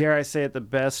 dare I say it, the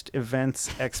best events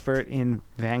expert in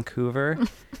Vancouver,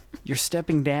 you're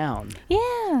stepping down.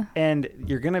 Yeah. And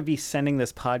you're going to be sending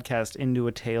this podcast into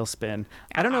a tailspin.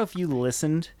 I don't know if you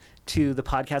listened to the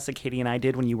podcast that Katie and I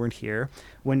did when you weren't here,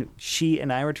 when she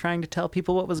and I were trying to tell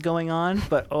people what was going on.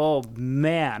 But, oh,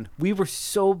 man, we were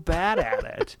so bad at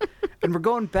it. And we're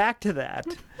going back to that.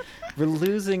 We're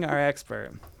losing our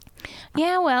expert.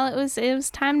 Yeah, well, it was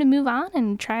time to move on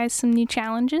and try some new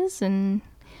challenges and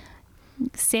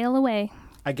sail away.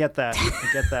 I get that.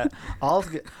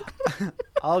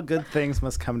 All good things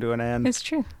must come to an end. It's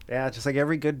true. Yeah, just like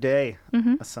every good day,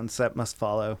 a sunset must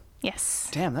follow. Yes.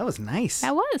 Damn, that was nice.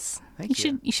 That was. Thank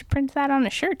you. You should print that on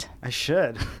a shirt. I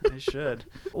should.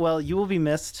 Well, you will be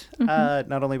missed,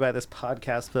 not only by this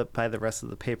podcast, but by the rest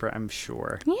of the paper, I'm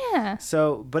sure. Yeah.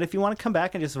 So, but if you want to come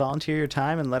back and just volunteer your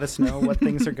time and let us know what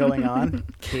things are going on,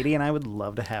 Katie and I would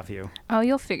love to have you. Oh,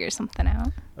 you'll figure something out.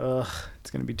 Ugh,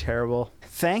 it's going to be terrible.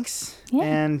 Thanks. Yeah.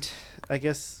 And I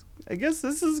guess this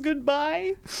is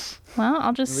goodbye. Well, I'll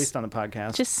At least just on the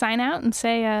podcast. sign out and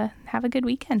say have a good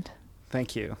weekend.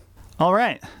 Thank you. All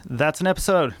right. That's an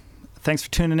episode. Thanks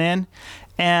for tuning in.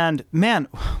 And man,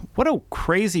 what a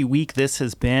crazy week this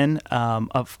has been.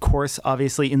 Of course,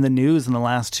 obviously in the news in the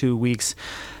last 2 weeks,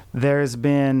 there's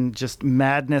been just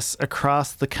madness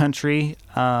across the country.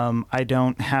 I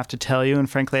don't have to tell you, and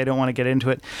frankly, I don't want to get into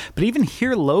it. But even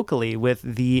here locally, with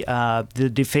the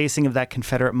defacing of that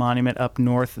Confederate monument up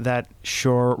north, that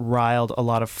sure riled a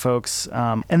lot of folks.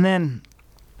 And then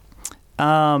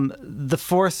the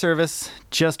Forest Service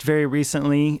just very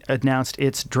recently announced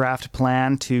its draft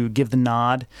plan to give the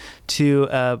nod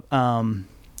to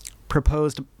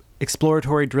proposed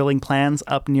exploratory drilling plans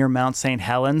up near Mount St.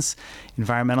 Helens.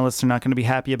 Environmentalists are not going to be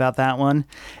happy about that one.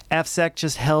 FSEC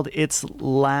just held its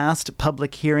last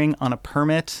public hearing on a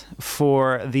permit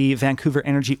for the Vancouver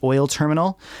Energy Oil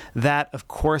Terminal. That, of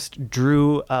course,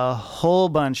 drew a whole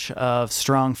bunch of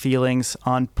strong feelings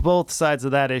on both sides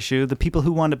of that issue. The people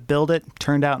who want to build it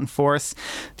turned out in force.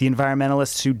 The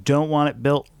environmentalists who don't want it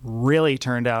built really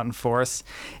turned out in force.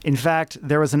 In fact,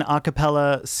 there was an a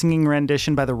cappella singing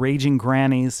rendition by the Raging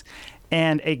Grannies,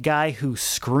 and a guy who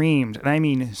screamed, and I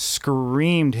mean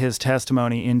screamed his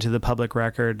testimony into the public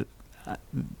record.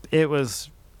 It was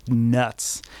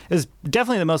nuts. It was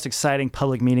definitely the most exciting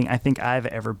public meeting I think I've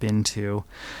ever been to.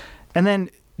 And then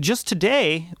just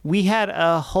today, we had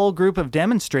a whole group of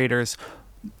demonstrators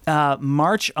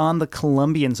march on the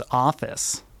Columbian's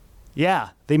office. Yeah,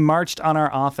 they marched on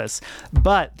our office.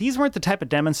 But these weren't the type of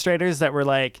demonstrators that were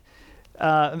like,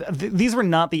 these were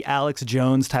not the Alex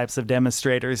Jones types of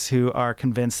demonstrators who are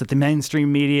convinced that the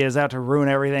mainstream media is out to ruin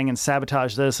everything and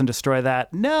sabotage this and destroy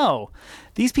that. No,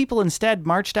 these people instead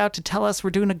marched out to tell us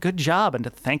we're doing a good job and to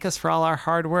thank us for all our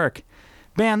hard work.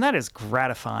 Man, that is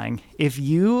gratifying. If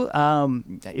you,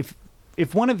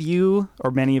 if one of you,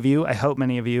 or many of you, I hope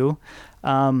many of you,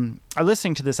 are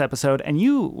listening to this episode and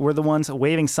you were the ones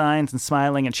waving signs and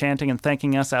smiling and chanting and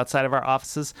thanking us outside of our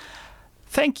offices,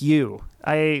 thank you.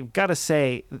 I gotta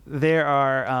say, there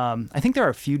are, I think there are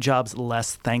a few jobs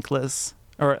less thankless.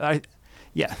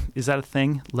 Yeah, is that a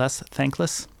thing? Less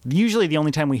thankless? Usually the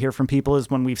only time we hear from people is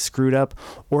when we've screwed up,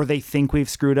 or they think we've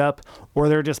screwed up, or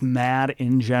they're just mad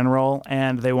in general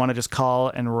and they want to just call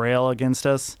and rail against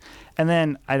us. And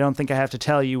then I don't think I have to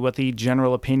tell you what the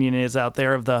general opinion is out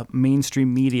there of the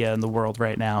mainstream media in the world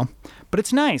right now. But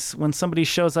it's nice when somebody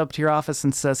shows up to your office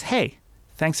and says, hey,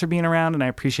 thanks for being around and I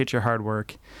appreciate your hard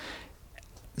work.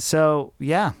 So,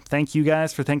 yeah, thank you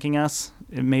guys for thanking us.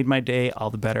 It made my day all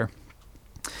the better.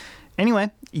 Anyway,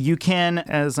 you can,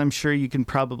 as I'm sure you can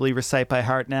probably recite by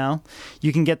heart now,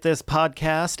 you can get this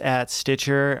podcast at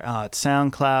Stitcher, at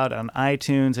SoundCloud, on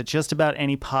iTunes, at just about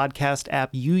any podcast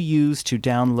app you use to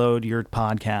download your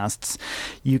podcasts.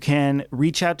 You can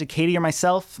reach out to Katie or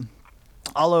myself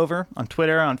all over, on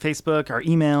Twitter, on Facebook, our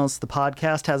emails. The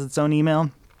podcast has its own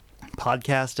email,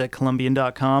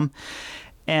 podcast@columbian.com.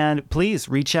 And please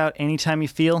reach out anytime you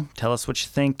feel. Tell us what you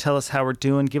think. Tell us how we're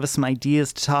doing. Give us some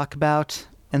ideas to talk about.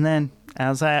 And then,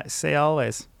 as I say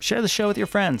always, share the show with your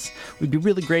friends. We'd be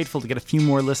really grateful to get a few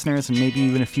more listeners and maybe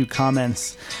even a few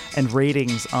comments and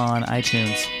ratings on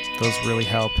iTunes. Those really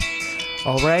help.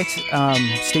 All right.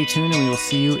 Stay tuned and we will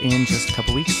see you in just a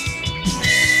couple weeks.